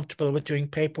broadly comfortable with doing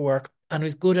paperwork and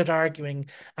who's good at arguing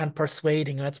and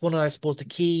persuading. And that's one of, I suppose, the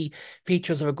key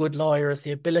features of a good lawyer is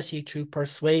the ability to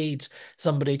persuade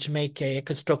somebody to make a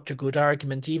constructive, good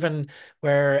argument, even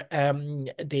where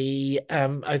the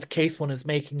case one is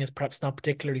making is perhaps not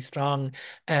particularly strong.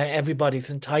 Everybody's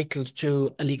entitled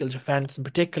to a legal defense, in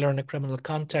particular in a criminal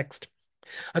context.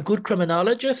 A good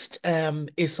criminologist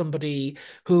is somebody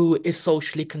who is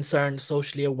socially concerned,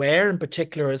 socially aware, in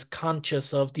particular is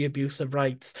conscious of the abuse of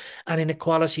rights and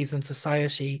inequalities in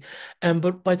society.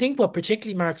 But I think what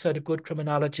particularly marks out a good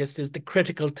criminologist is the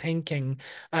critical thinking.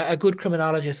 A good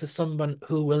criminologist is someone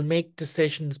who will make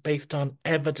decisions based on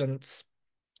evidence,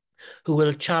 who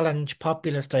will challenge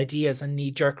populist ideas and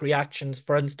knee-jerk reactions.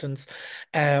 For instance,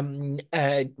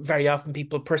 very often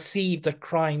people perceive that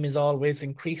crime is always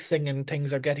increasing and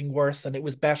things are getting worse, and it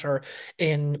was better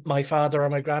in my father or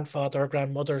my grandfather or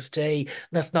grandmother's day.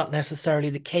 That's not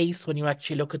necessarily the case when you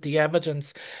actually look at the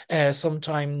evidence.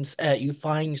 Sometimes you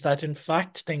find that, in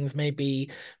fact, things may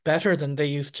be better than they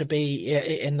used to be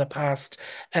in the past.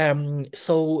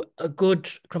 So a good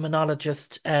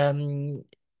criminologist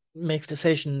makes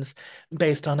decisions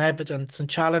based on evidence and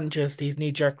challenges these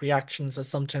knee-jerk reactions that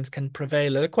sometimes can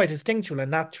prevail. They're quite instinctual and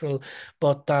natural,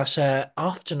 but that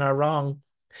often are wrong.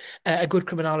 A good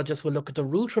criminologist will look at the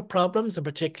root of problems, in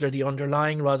particular the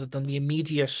underlying rather than the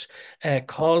immediate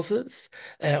causes,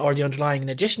 or the underlying in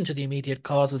addition to the immediate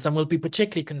causes, and will be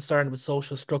particularly concerned with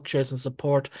social structures and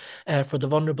support for the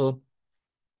vulnerable.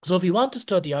 So if you want to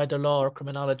study either law or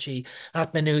criminology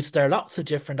at Maynooth, there are lots of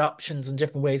different options and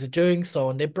different ways of doing so.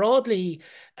 And they broadly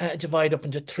divide up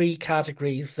into three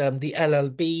categories, the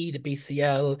LLB, the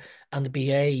BCL, and the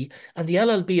BA. And the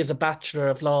LLB is a Bachelor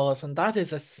of Laws, and that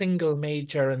is a single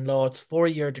major in law. It's a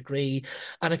 4-year degree.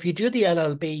 And if you do the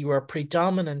LLB, you are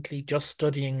predominantly just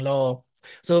studying law.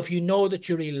 So if you know that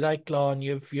you really like law and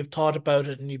you've thought about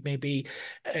it, and you've maybe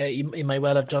you may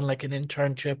well have done like an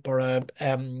internship or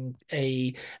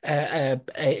a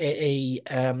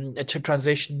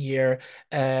transition year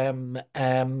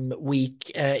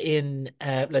week in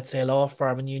let's say a law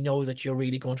firm, and you know that you're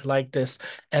really going to like this,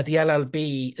 the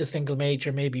LLB, a single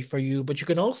major, maybe for you. But you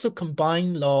can also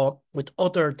combine law with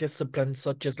other disciplines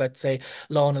such as, let's say,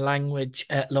 law and language,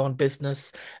 law and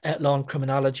business, law and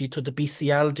criminology, to the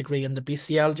BCL degree. And the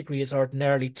BCL degree is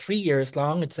ordinarily 3 years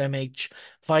long. It's MH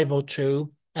 502.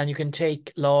 And you can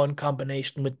take law in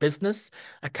combination with business,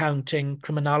 accounting,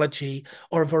 criminology,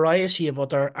 or a variety of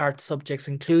other art subjects,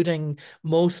 including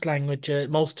most languages,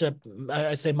 most,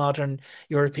 I say modern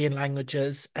European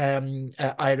languages,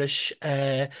 Irish,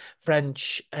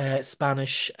 French,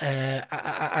 Spanish,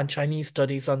 and Chinese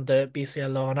studies on the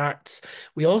BCL Law and Arts.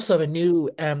 We also have a new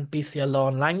BCL Law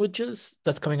and Languages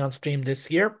that's coming on stream this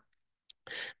year.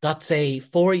 That's a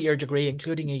 4-year degree,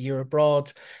 including a year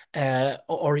abroad,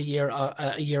 or a year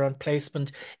on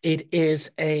placement. It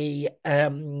is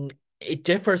it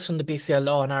differs from the BCL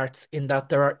Law and Arts in that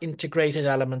there are integrated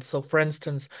elements. So, for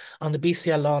instance, on the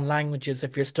BCL Law and Languages,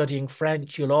 if you're studying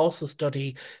French, you'll also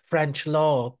study French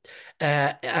law.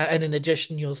 And in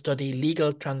addition, you'll study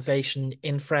legal translation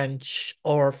in French,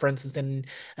 or, for instance, in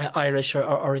Irish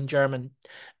or in German.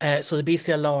 So the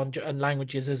BCL Law and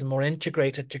Languages is a more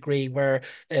integrated degree where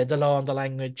the law and the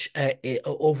language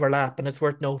overlap. And it's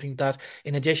worth noting that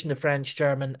in addition to French,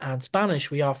 German, and Spanish,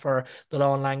 we offer the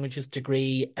Law and Languages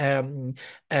degree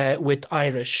with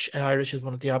Irish. Irish is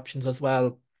one of the options as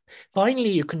well. Finally,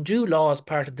 you can do law as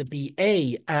part of the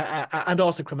BA, and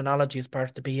also criminology as part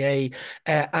of the BA.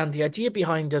 And the idea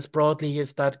behind this broadly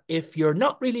is that if you're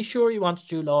not really sure you want to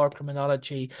do law or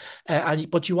criminology,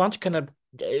 but you want to kind of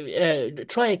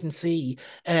try it and see,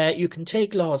 you can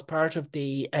take law as part of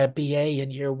the BA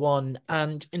in year one.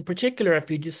 And in particular,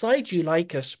 if you decide you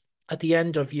like it at the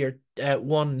end of year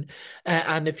one,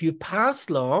 and if you pass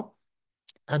law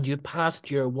and you passed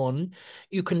year one,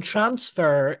 you can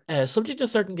transfer, subject to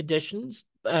certain conditions,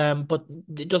 but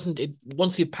it doesn't,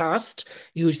 once you've passed,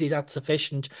 usually that's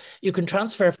sufficient. You can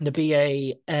transfer from the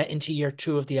BA into year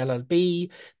two of the LLB,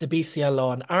 the BCL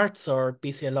Law and Arts, or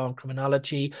BCL Law and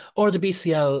Criminology, or the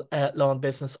BCL Law and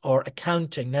Business or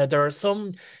Accounting. Now, there are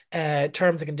some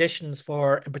terms and conditions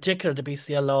for, in particular, the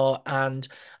BCL Law and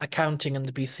Accounting and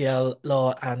the BCL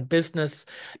Law and Business.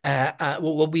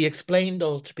 Well, we explain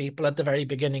those to people at the very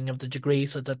beginning of the degree,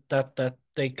 so that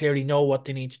they clearly know what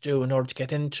they need to do in order to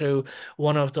get into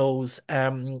one of those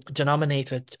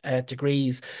denominated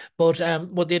degrees. But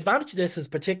the advantage of this is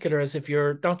particular is if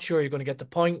you're not sure you're going to get the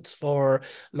points for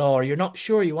law, or you're not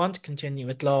sure you want to continue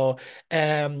with law,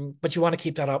 but you want to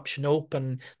keep that option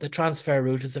open, the transfer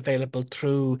route is available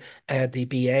through the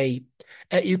BA.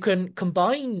 You can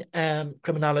combine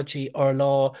criminology or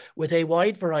law with a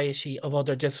wide variety of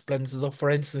other disciplines. So, for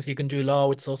instance, you can do law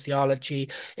with sociology,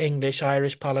 English,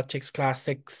 Irish, politics,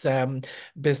 classics,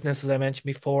 business, as I mentioned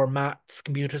before, maths,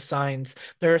 computer science.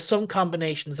 There are some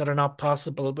combinations that are not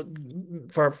possible, but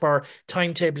for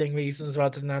timetabling reasons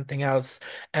rather than anything else.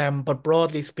 But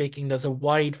broadly speaking, there's a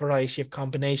wide variety of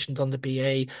combinations on the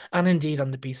BA and indeed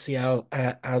on the BCL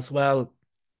as well.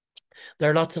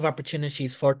 There are lots of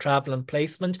opportunities for travel and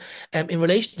placement. In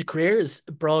relation to careers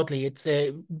broadly, it's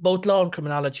both law and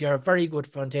criminology are a very good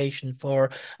foundation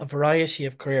for a variety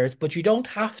of careers, but you don't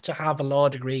have to have a law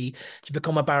degree to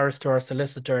become a barrister or a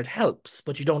solicitor. It helps,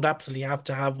 but you don't absolutely have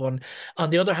to have one.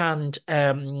 On the other hand,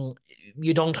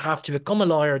 you don't have to become a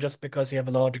lawyer just because you have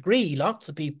a law degree. Lots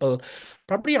of people,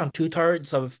 probably on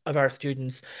 2/3 of our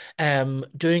students,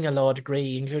 doing a law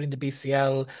degree, including the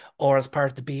BCL or as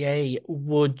part of the BA,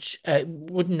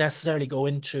 wouldn't necessarily go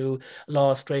into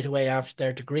law straight away after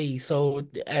their degree. So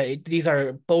these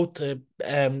are both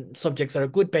subjects that are a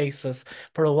good basis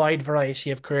for a wide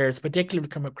variety of careers, particularly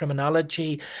with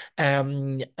criminology.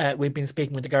 We've been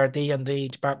speaking with the Gardaí and the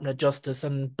Department of Justice,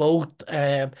 and both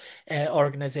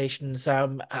organisations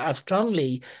have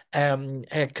strongly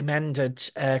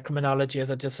commended criminology as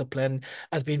a discipline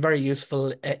as being very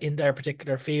useful in their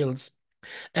particular fields.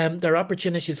 There are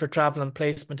opportunities for travel and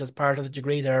placement as part of the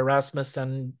degree. There are Erasmus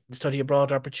and study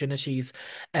abroad opportunities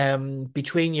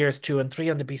between years 2 and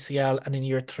 3 on the BCL and in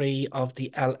year 3 of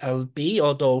the LLB,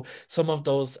 although some of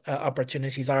those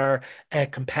opportunities are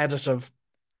competitive.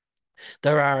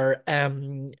 There are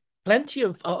plenty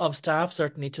of staff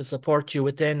certainly to support you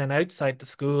within and outside the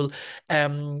school.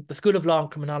 The School of Law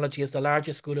and Criminology is the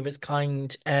largest school of its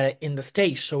kind in the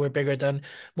state, so we're bigger than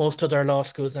most other law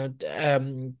schools. Now,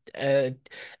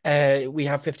 we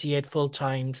have 58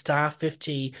 full-time staff,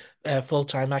 50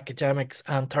 full-time academics,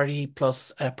 and 30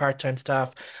 plus part-time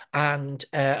staff, and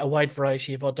a wide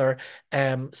variety of other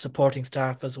supporting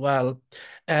staff as well.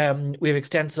 We have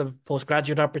extensive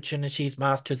postgraduate opportunities,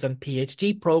 master's and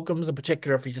PhD programs. In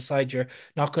particular, if you decide you're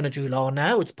not going to do law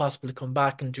now, it's possible to come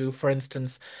back and do, for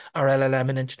instance, our LLM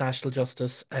in international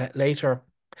justice later.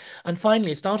 And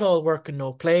finally, it's not all work and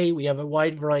no play. We have a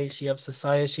wide variety of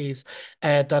societies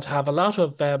that have a lot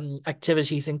of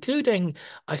activities, including,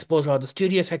 I suppose, rather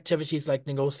studious activities like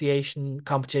negotiation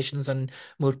competitions and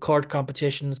moot court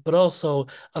competitions, but also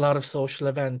a lot of social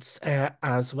events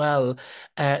as well.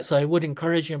 So I would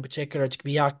encourage you in particular to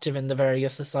be active in the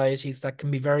various societies that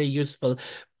can be very useful,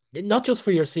 not just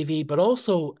for your CV, but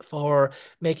also for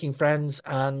making friends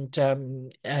and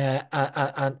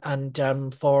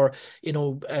for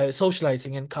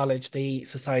socializing in college. The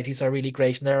societies are really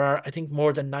great, and there are, I think,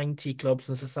 more than 90 clubs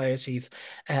and societies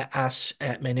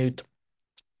at Maynooth.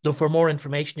 So for more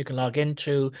information, you can log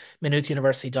into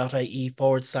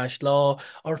maynoothuniversity.ie/law,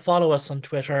 or follow us on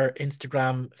Twitter,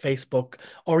 Instagram, Facebook,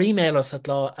 or email us at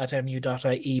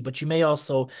law@mu.ie. But you may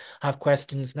also have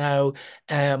questions now.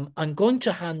 I'm going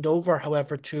to hand over,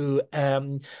 however, to a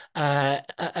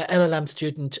LLM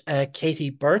student,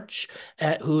 Katie Birch,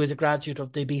 who is a graduate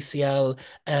of the BCL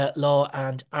Law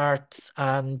and Arts.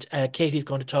 And Katie's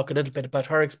going to talk a little bit about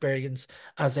her experience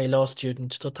as a law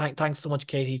student. So thanks so much,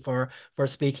 Katie, for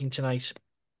speaking tonight.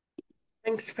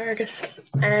 Thanks, Fergus.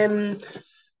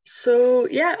 So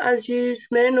yeah, as you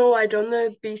may know, I done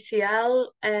the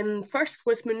BCL first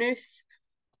with Maynooth.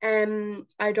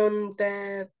 I done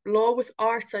the law with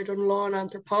arts. I done law and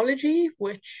anthropology,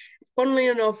 which, funnily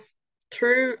enough,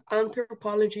 through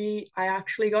anthropology, I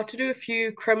actually got to do a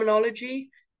few criminology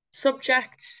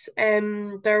subjects.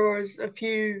 There was a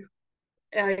few,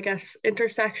 I guess,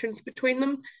 intersections between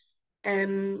them.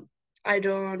 I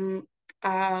done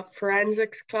a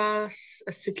forensics class,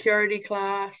 a security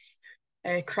class,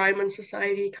 a crime and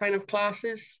society kind of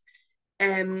classes.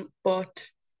 But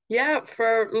yeah,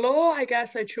 for law, I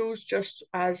guess I chose just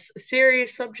as a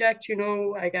serious subject.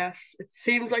 I guess it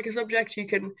seems like a subject you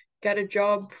can get a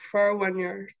job for when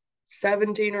you're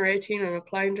 17 or 18 and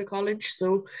applying to college.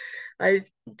 So I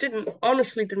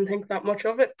honestly didn't think that much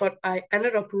of it, but I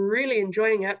ended up really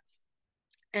enjoying it.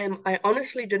 I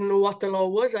honestly didn't know what the law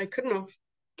was. I couldn't have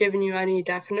given you any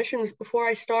definitions before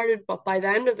I started, but by the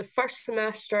end of the first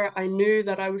semester, I knew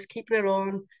that I was keeping it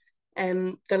on.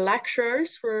 The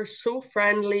lecturers were so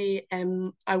friendly.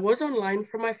 I was online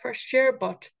for my first year,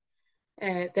 but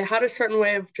they had a certain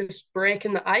way of just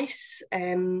breaking the ice.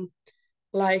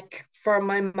 Like for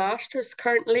my master's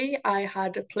currently, I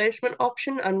had a placement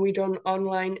option and we done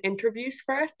online interviews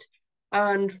for it.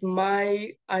 And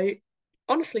I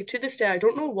honestly, to this day, I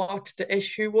don't know what the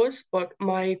issue was, but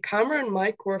my camera and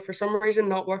mic were for some reason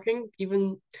not working.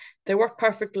 Even they work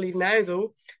perfectly now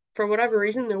though. For whatever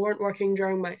reason, they weren't working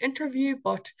during my interview,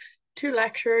 but two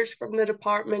lecturers from the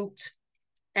department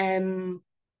um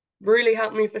really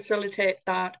helped me facilitate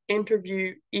that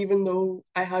interview, even though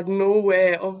I had no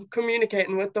way of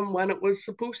communicating with them when it was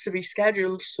supposed to be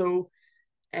scheduled. So,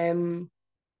 um,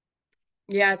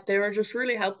 yeah, they were just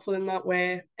really helpful in that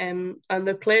way. And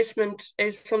the placement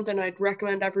is something I'd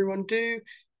recommend everyone do.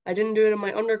 I didn't do it in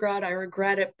my undergrad, I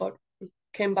regret it, but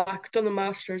came back, done the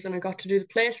master's, and I got to do the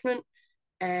placement.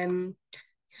 Um,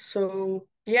 so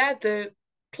yeah, the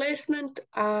placement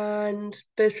and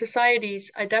the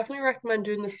societies, I definitely recommend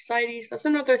doing the societies. That's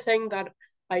another thing that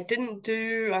I didn't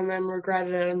do and then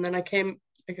regretted it, and then I came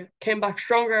back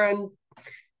stronger and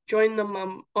joined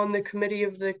them. On the committee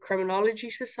of the Criminology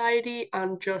Society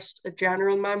and just a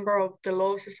general member of the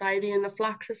Law Society and the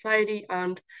Flack Society,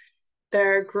 and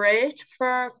they're great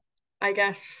for, I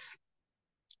guess,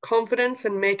 confidence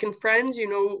and making friends. You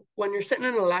know, when you're sitting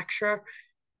in a lecture,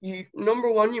 you number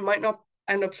one, you might not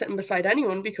end up sitting beside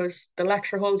anyone because the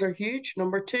lecture halls are huge.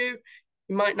 Number two,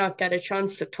 you might not get a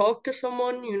chance to talk to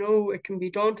someone. You know, it can be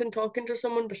daunting talking to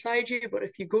someone beside you, but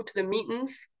if you go to the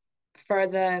meetings for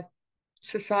the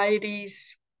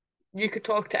societies, you could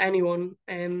talk to anyone.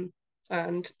 And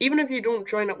even if you don't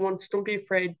join at once, don't be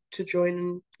afraid to join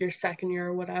in your second year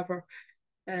or whatever.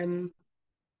 Um,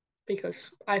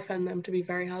 because I found them to be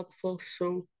very helpful.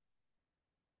 So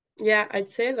yeah, I'd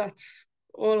say that's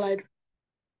all I'd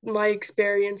my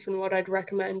experience and what I'd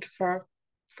recommend for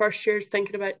first years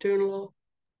thinking about doing law.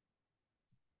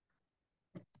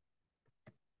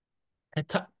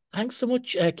 Th Thanks so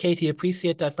much, Katie.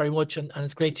 Appreciate that very much, and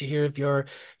it's great to hear of your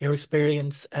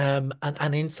experience and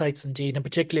insights indeed. And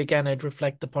particularly, again, I'd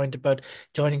reflect the point about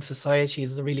joining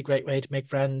societies is a really great way to make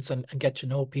friends and get to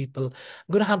know people.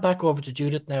 I'm going to hand back over to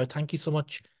Judith now. Thank you so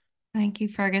much. Thank you,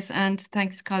 Fergus, and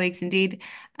thanks, colleagues, indeed.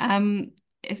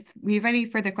 If we have any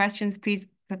further questions, please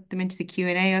put them into the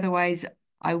Q&A. Otherwise,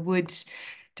 I would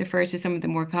defer to some of the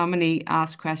more commonly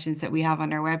asked questions that we have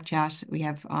on our web chat. We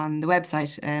have on the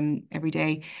website every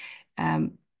day.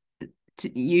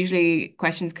 Usually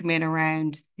questions come in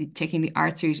around taking the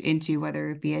arts route into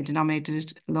whether it be a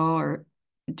denominated law or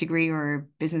degree or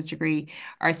business degree.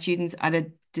 Are students at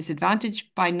a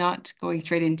disadvantage by not going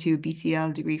straight into a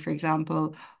BCL degree, for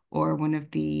example, or one of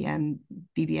the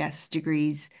BBS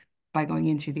degrees by going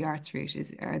into the arts route?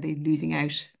 Are they losing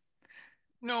out?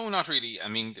 No, not really. I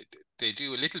mean, they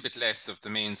do a little bit less of the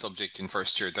main subject in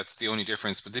first year. That's the only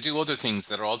difference. But they do other things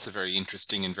that are also very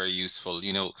interesting and very useful.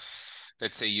 You know,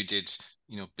 let's say you did,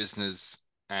 business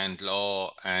and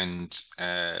law and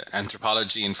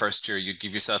anthropology in first year, you'd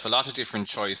give yourself a lot of different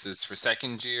choices. For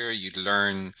second year, you'd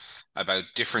learn about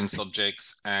different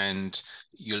subjects and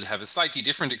you'll have a slightly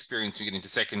different experience when you get into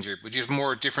second year, but you have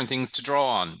more different things to draw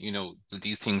on.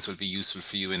 These things will be useful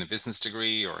for you in a business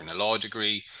degree or in a law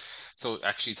degree. So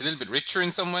actually it's a little bit richer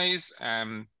in some ways.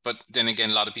 But then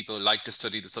again, a lot of people like to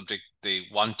study the subject they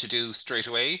want to do straight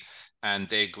away, and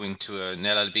they go into an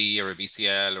LLB or a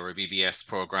BCL or a BBS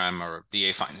program or a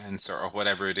BA Finance or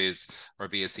whatever it is, or a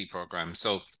BSc program.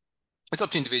 So it's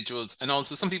up to individuals. And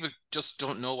also some people just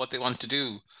don't know what they want to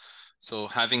do. So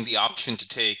having the option to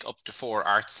take up to 4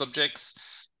 art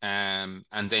subjects and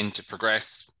then to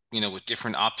progress, with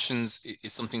different options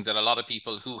is something that a lot of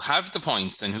people who have the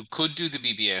points and who could do the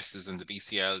BBSs and the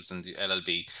BCLs and the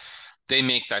LLB, they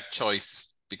make that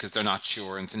choice because they're not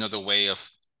sure. And it's another way of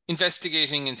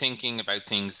investigating and thinking about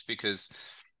things,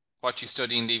 because what you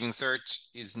study in Leaving Cert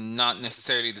is not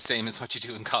necessarily the same as what you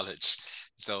do in college.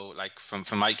 So like from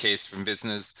my case, from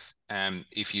business,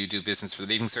 if you do business for the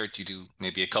Leaving Cert, you do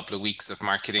maybe a couple of weeks of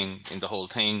marketing in the whole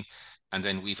thing. And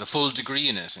then we've a full degree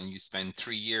in it, and you spend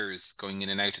 3 years going in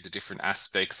and out of the different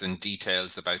aspects and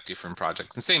details about different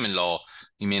projects. And same in law,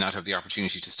 you may not have the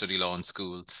opportunity to study law in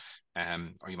school,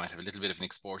 or you might have a little bit of an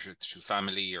exposure through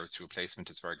family or through a placement,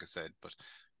 as Fergus said, but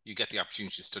you get the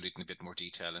opportunity to study it in a bit more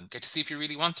detail and get to see if you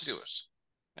really want to do it.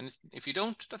 And if you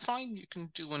don't, that's fine. You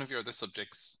can do one of your other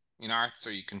subjects in arts,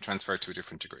 or you can transfer to a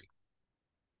different degree.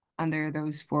 And there are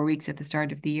those 4 weeks at the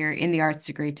start of the year in the arts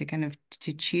degree to kind of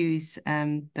to choose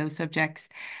those subjects.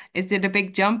 Is it a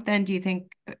big jump then, do you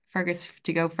think, Fergus,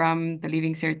 to go from the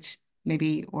Leaving Cert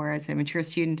maybe, or as a mature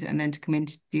student, and then to come in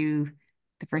to do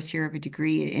the first year of a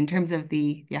degree in terms of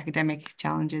the academic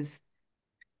challenges?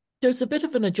 There's a bit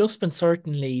of an adjustment,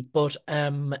 certainly, but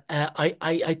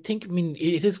I think, I mean,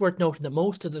 it is worth noting that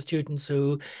most of the students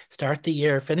who start the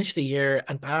year, finish the year,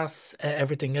 and pass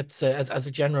everything, it's as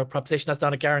a general proposition. That's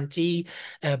not a guarantee,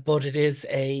 but it is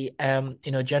a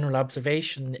general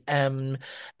observation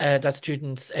that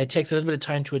students, it takes a little bit of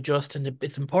time to adjust, and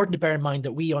it's important to bear in mind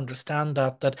that we understand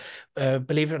that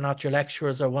believe it or not, your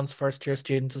lecturers are once first year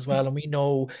students as well, and we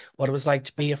know what it was like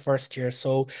to be a first year.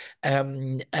 So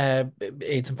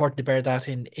it's important to bear that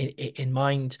in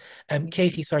mind.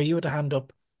 Katie, sorry, you had a hand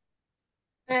up.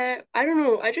 I don't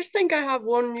know. I just think I have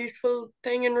one useful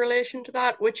thing in relation to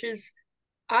that, which is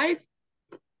I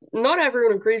not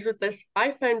everyone agrees with this.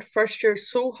 I found first year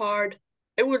so hard.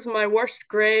 It was my worst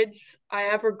grades I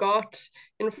ever got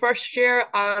in first year,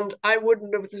 and I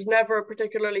wouldn't have was never a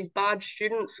particularly bad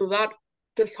student, so that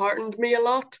disheartened me a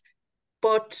lot.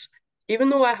 But even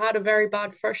though I had a very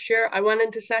bad first year, I went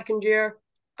into second year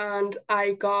and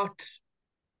I got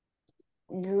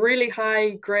really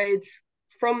high grades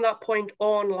from that point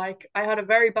on. Like I had a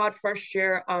very bad first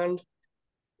year and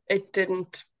it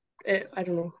didn't I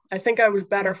don't know. I think I was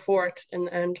better for it in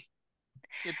the end.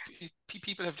 Yeah,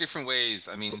 people have different ways.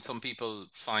 I mean, some people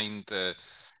find the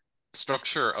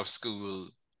structure of school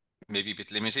maybe a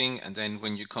bit limiting, and then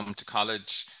when you come to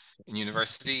college and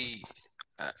university,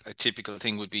 a typical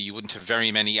thing would be you wouldn't have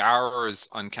very many hours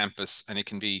on campus, and it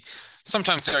can be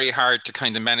sometimes very hard to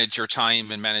kind of manage your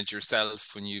time and manage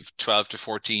yourself when you've 12 to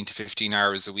 14 to 15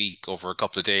 hours a week over a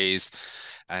couple of days.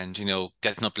 And,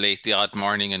 getting up late the odd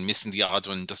morning and missing the odd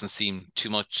one doesn't seem too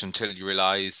much until you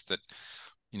realize that,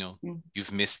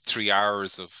 you've missed 3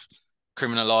 hours of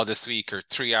criminal law this week or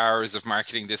 3 hours of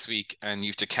marketing this week, and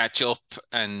you have to catch up,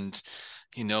 and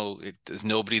there's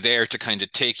nobody there to kind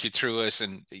of take you through it,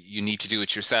 and you need to do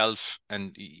it yourself,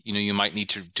 and you might need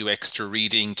to do extra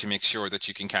reading to make sure that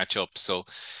you can catch up. So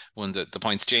one of the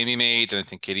points Jamie made, and I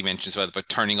think Katie mentioned as well, about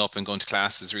turning up and going to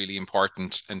class is really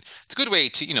important, and it's a good way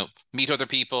to meet other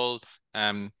people.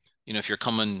 If you're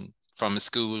coming from a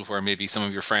school where maybe some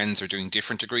of your friends are doing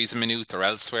different degrees in Maynooth or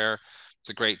elsewhere,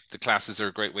 the classes are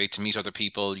a great way to meet other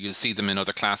people. You'll see them in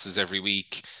other classes every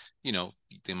week.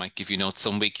 They might give you notes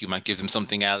some week, you might give them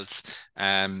something else.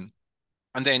 And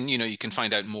then, you can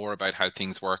find out more about how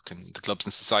things work, and the clubs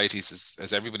and societies,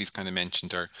 as everybody's kind of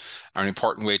mentioned, are an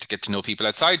important way to get to know people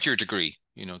outside your degree.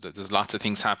 There's lots of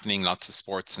things happening, lots of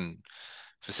sports and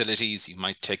facilities. You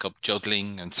might take up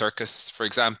juggling and circus, for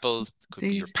example. Could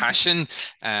be your passion.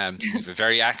 To be a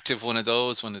very active one of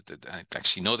those. I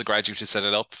actually know the graduate who set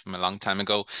it up from a long time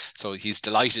ago, so he's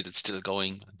delighted it's still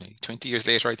going. 20 years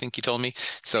later, I think he told me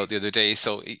so the other day.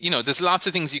 So there's lots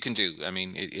of things you can do. I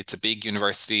mean, it's a big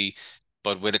university,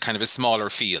 but with a kind of a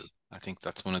smaller feel. I think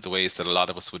that's one of the ways that a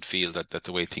lot of us would feel that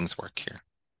the way things work here.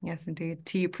 Yes, indeed.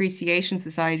 Tea Appreciation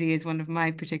Society is one of my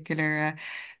particular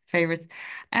favorites.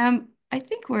 I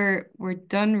think we're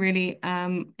done really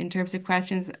in terms of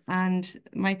questions, and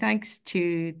my thanks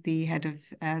to the head of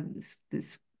the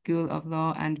School of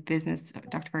Law and Business,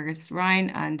 Dr. Fergus Ryan,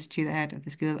 and to the head of the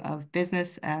School of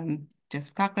Business,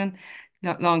 Joseph Coughlan,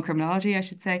 Law and Criminology, I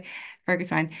should say, Fergus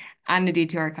Ryan, and indeed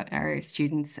to our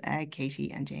students,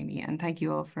 Katie and Jamie. And thank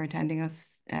you all for attending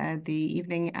us the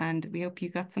evening, and we hope you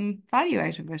got some value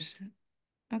out of it.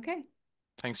 Okay.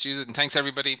 Thanks, Judith, and thanks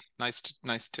everybody. Nice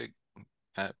to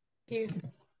Thank you.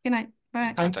 Good night.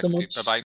 Bye. Thanks so much. Bye-bye.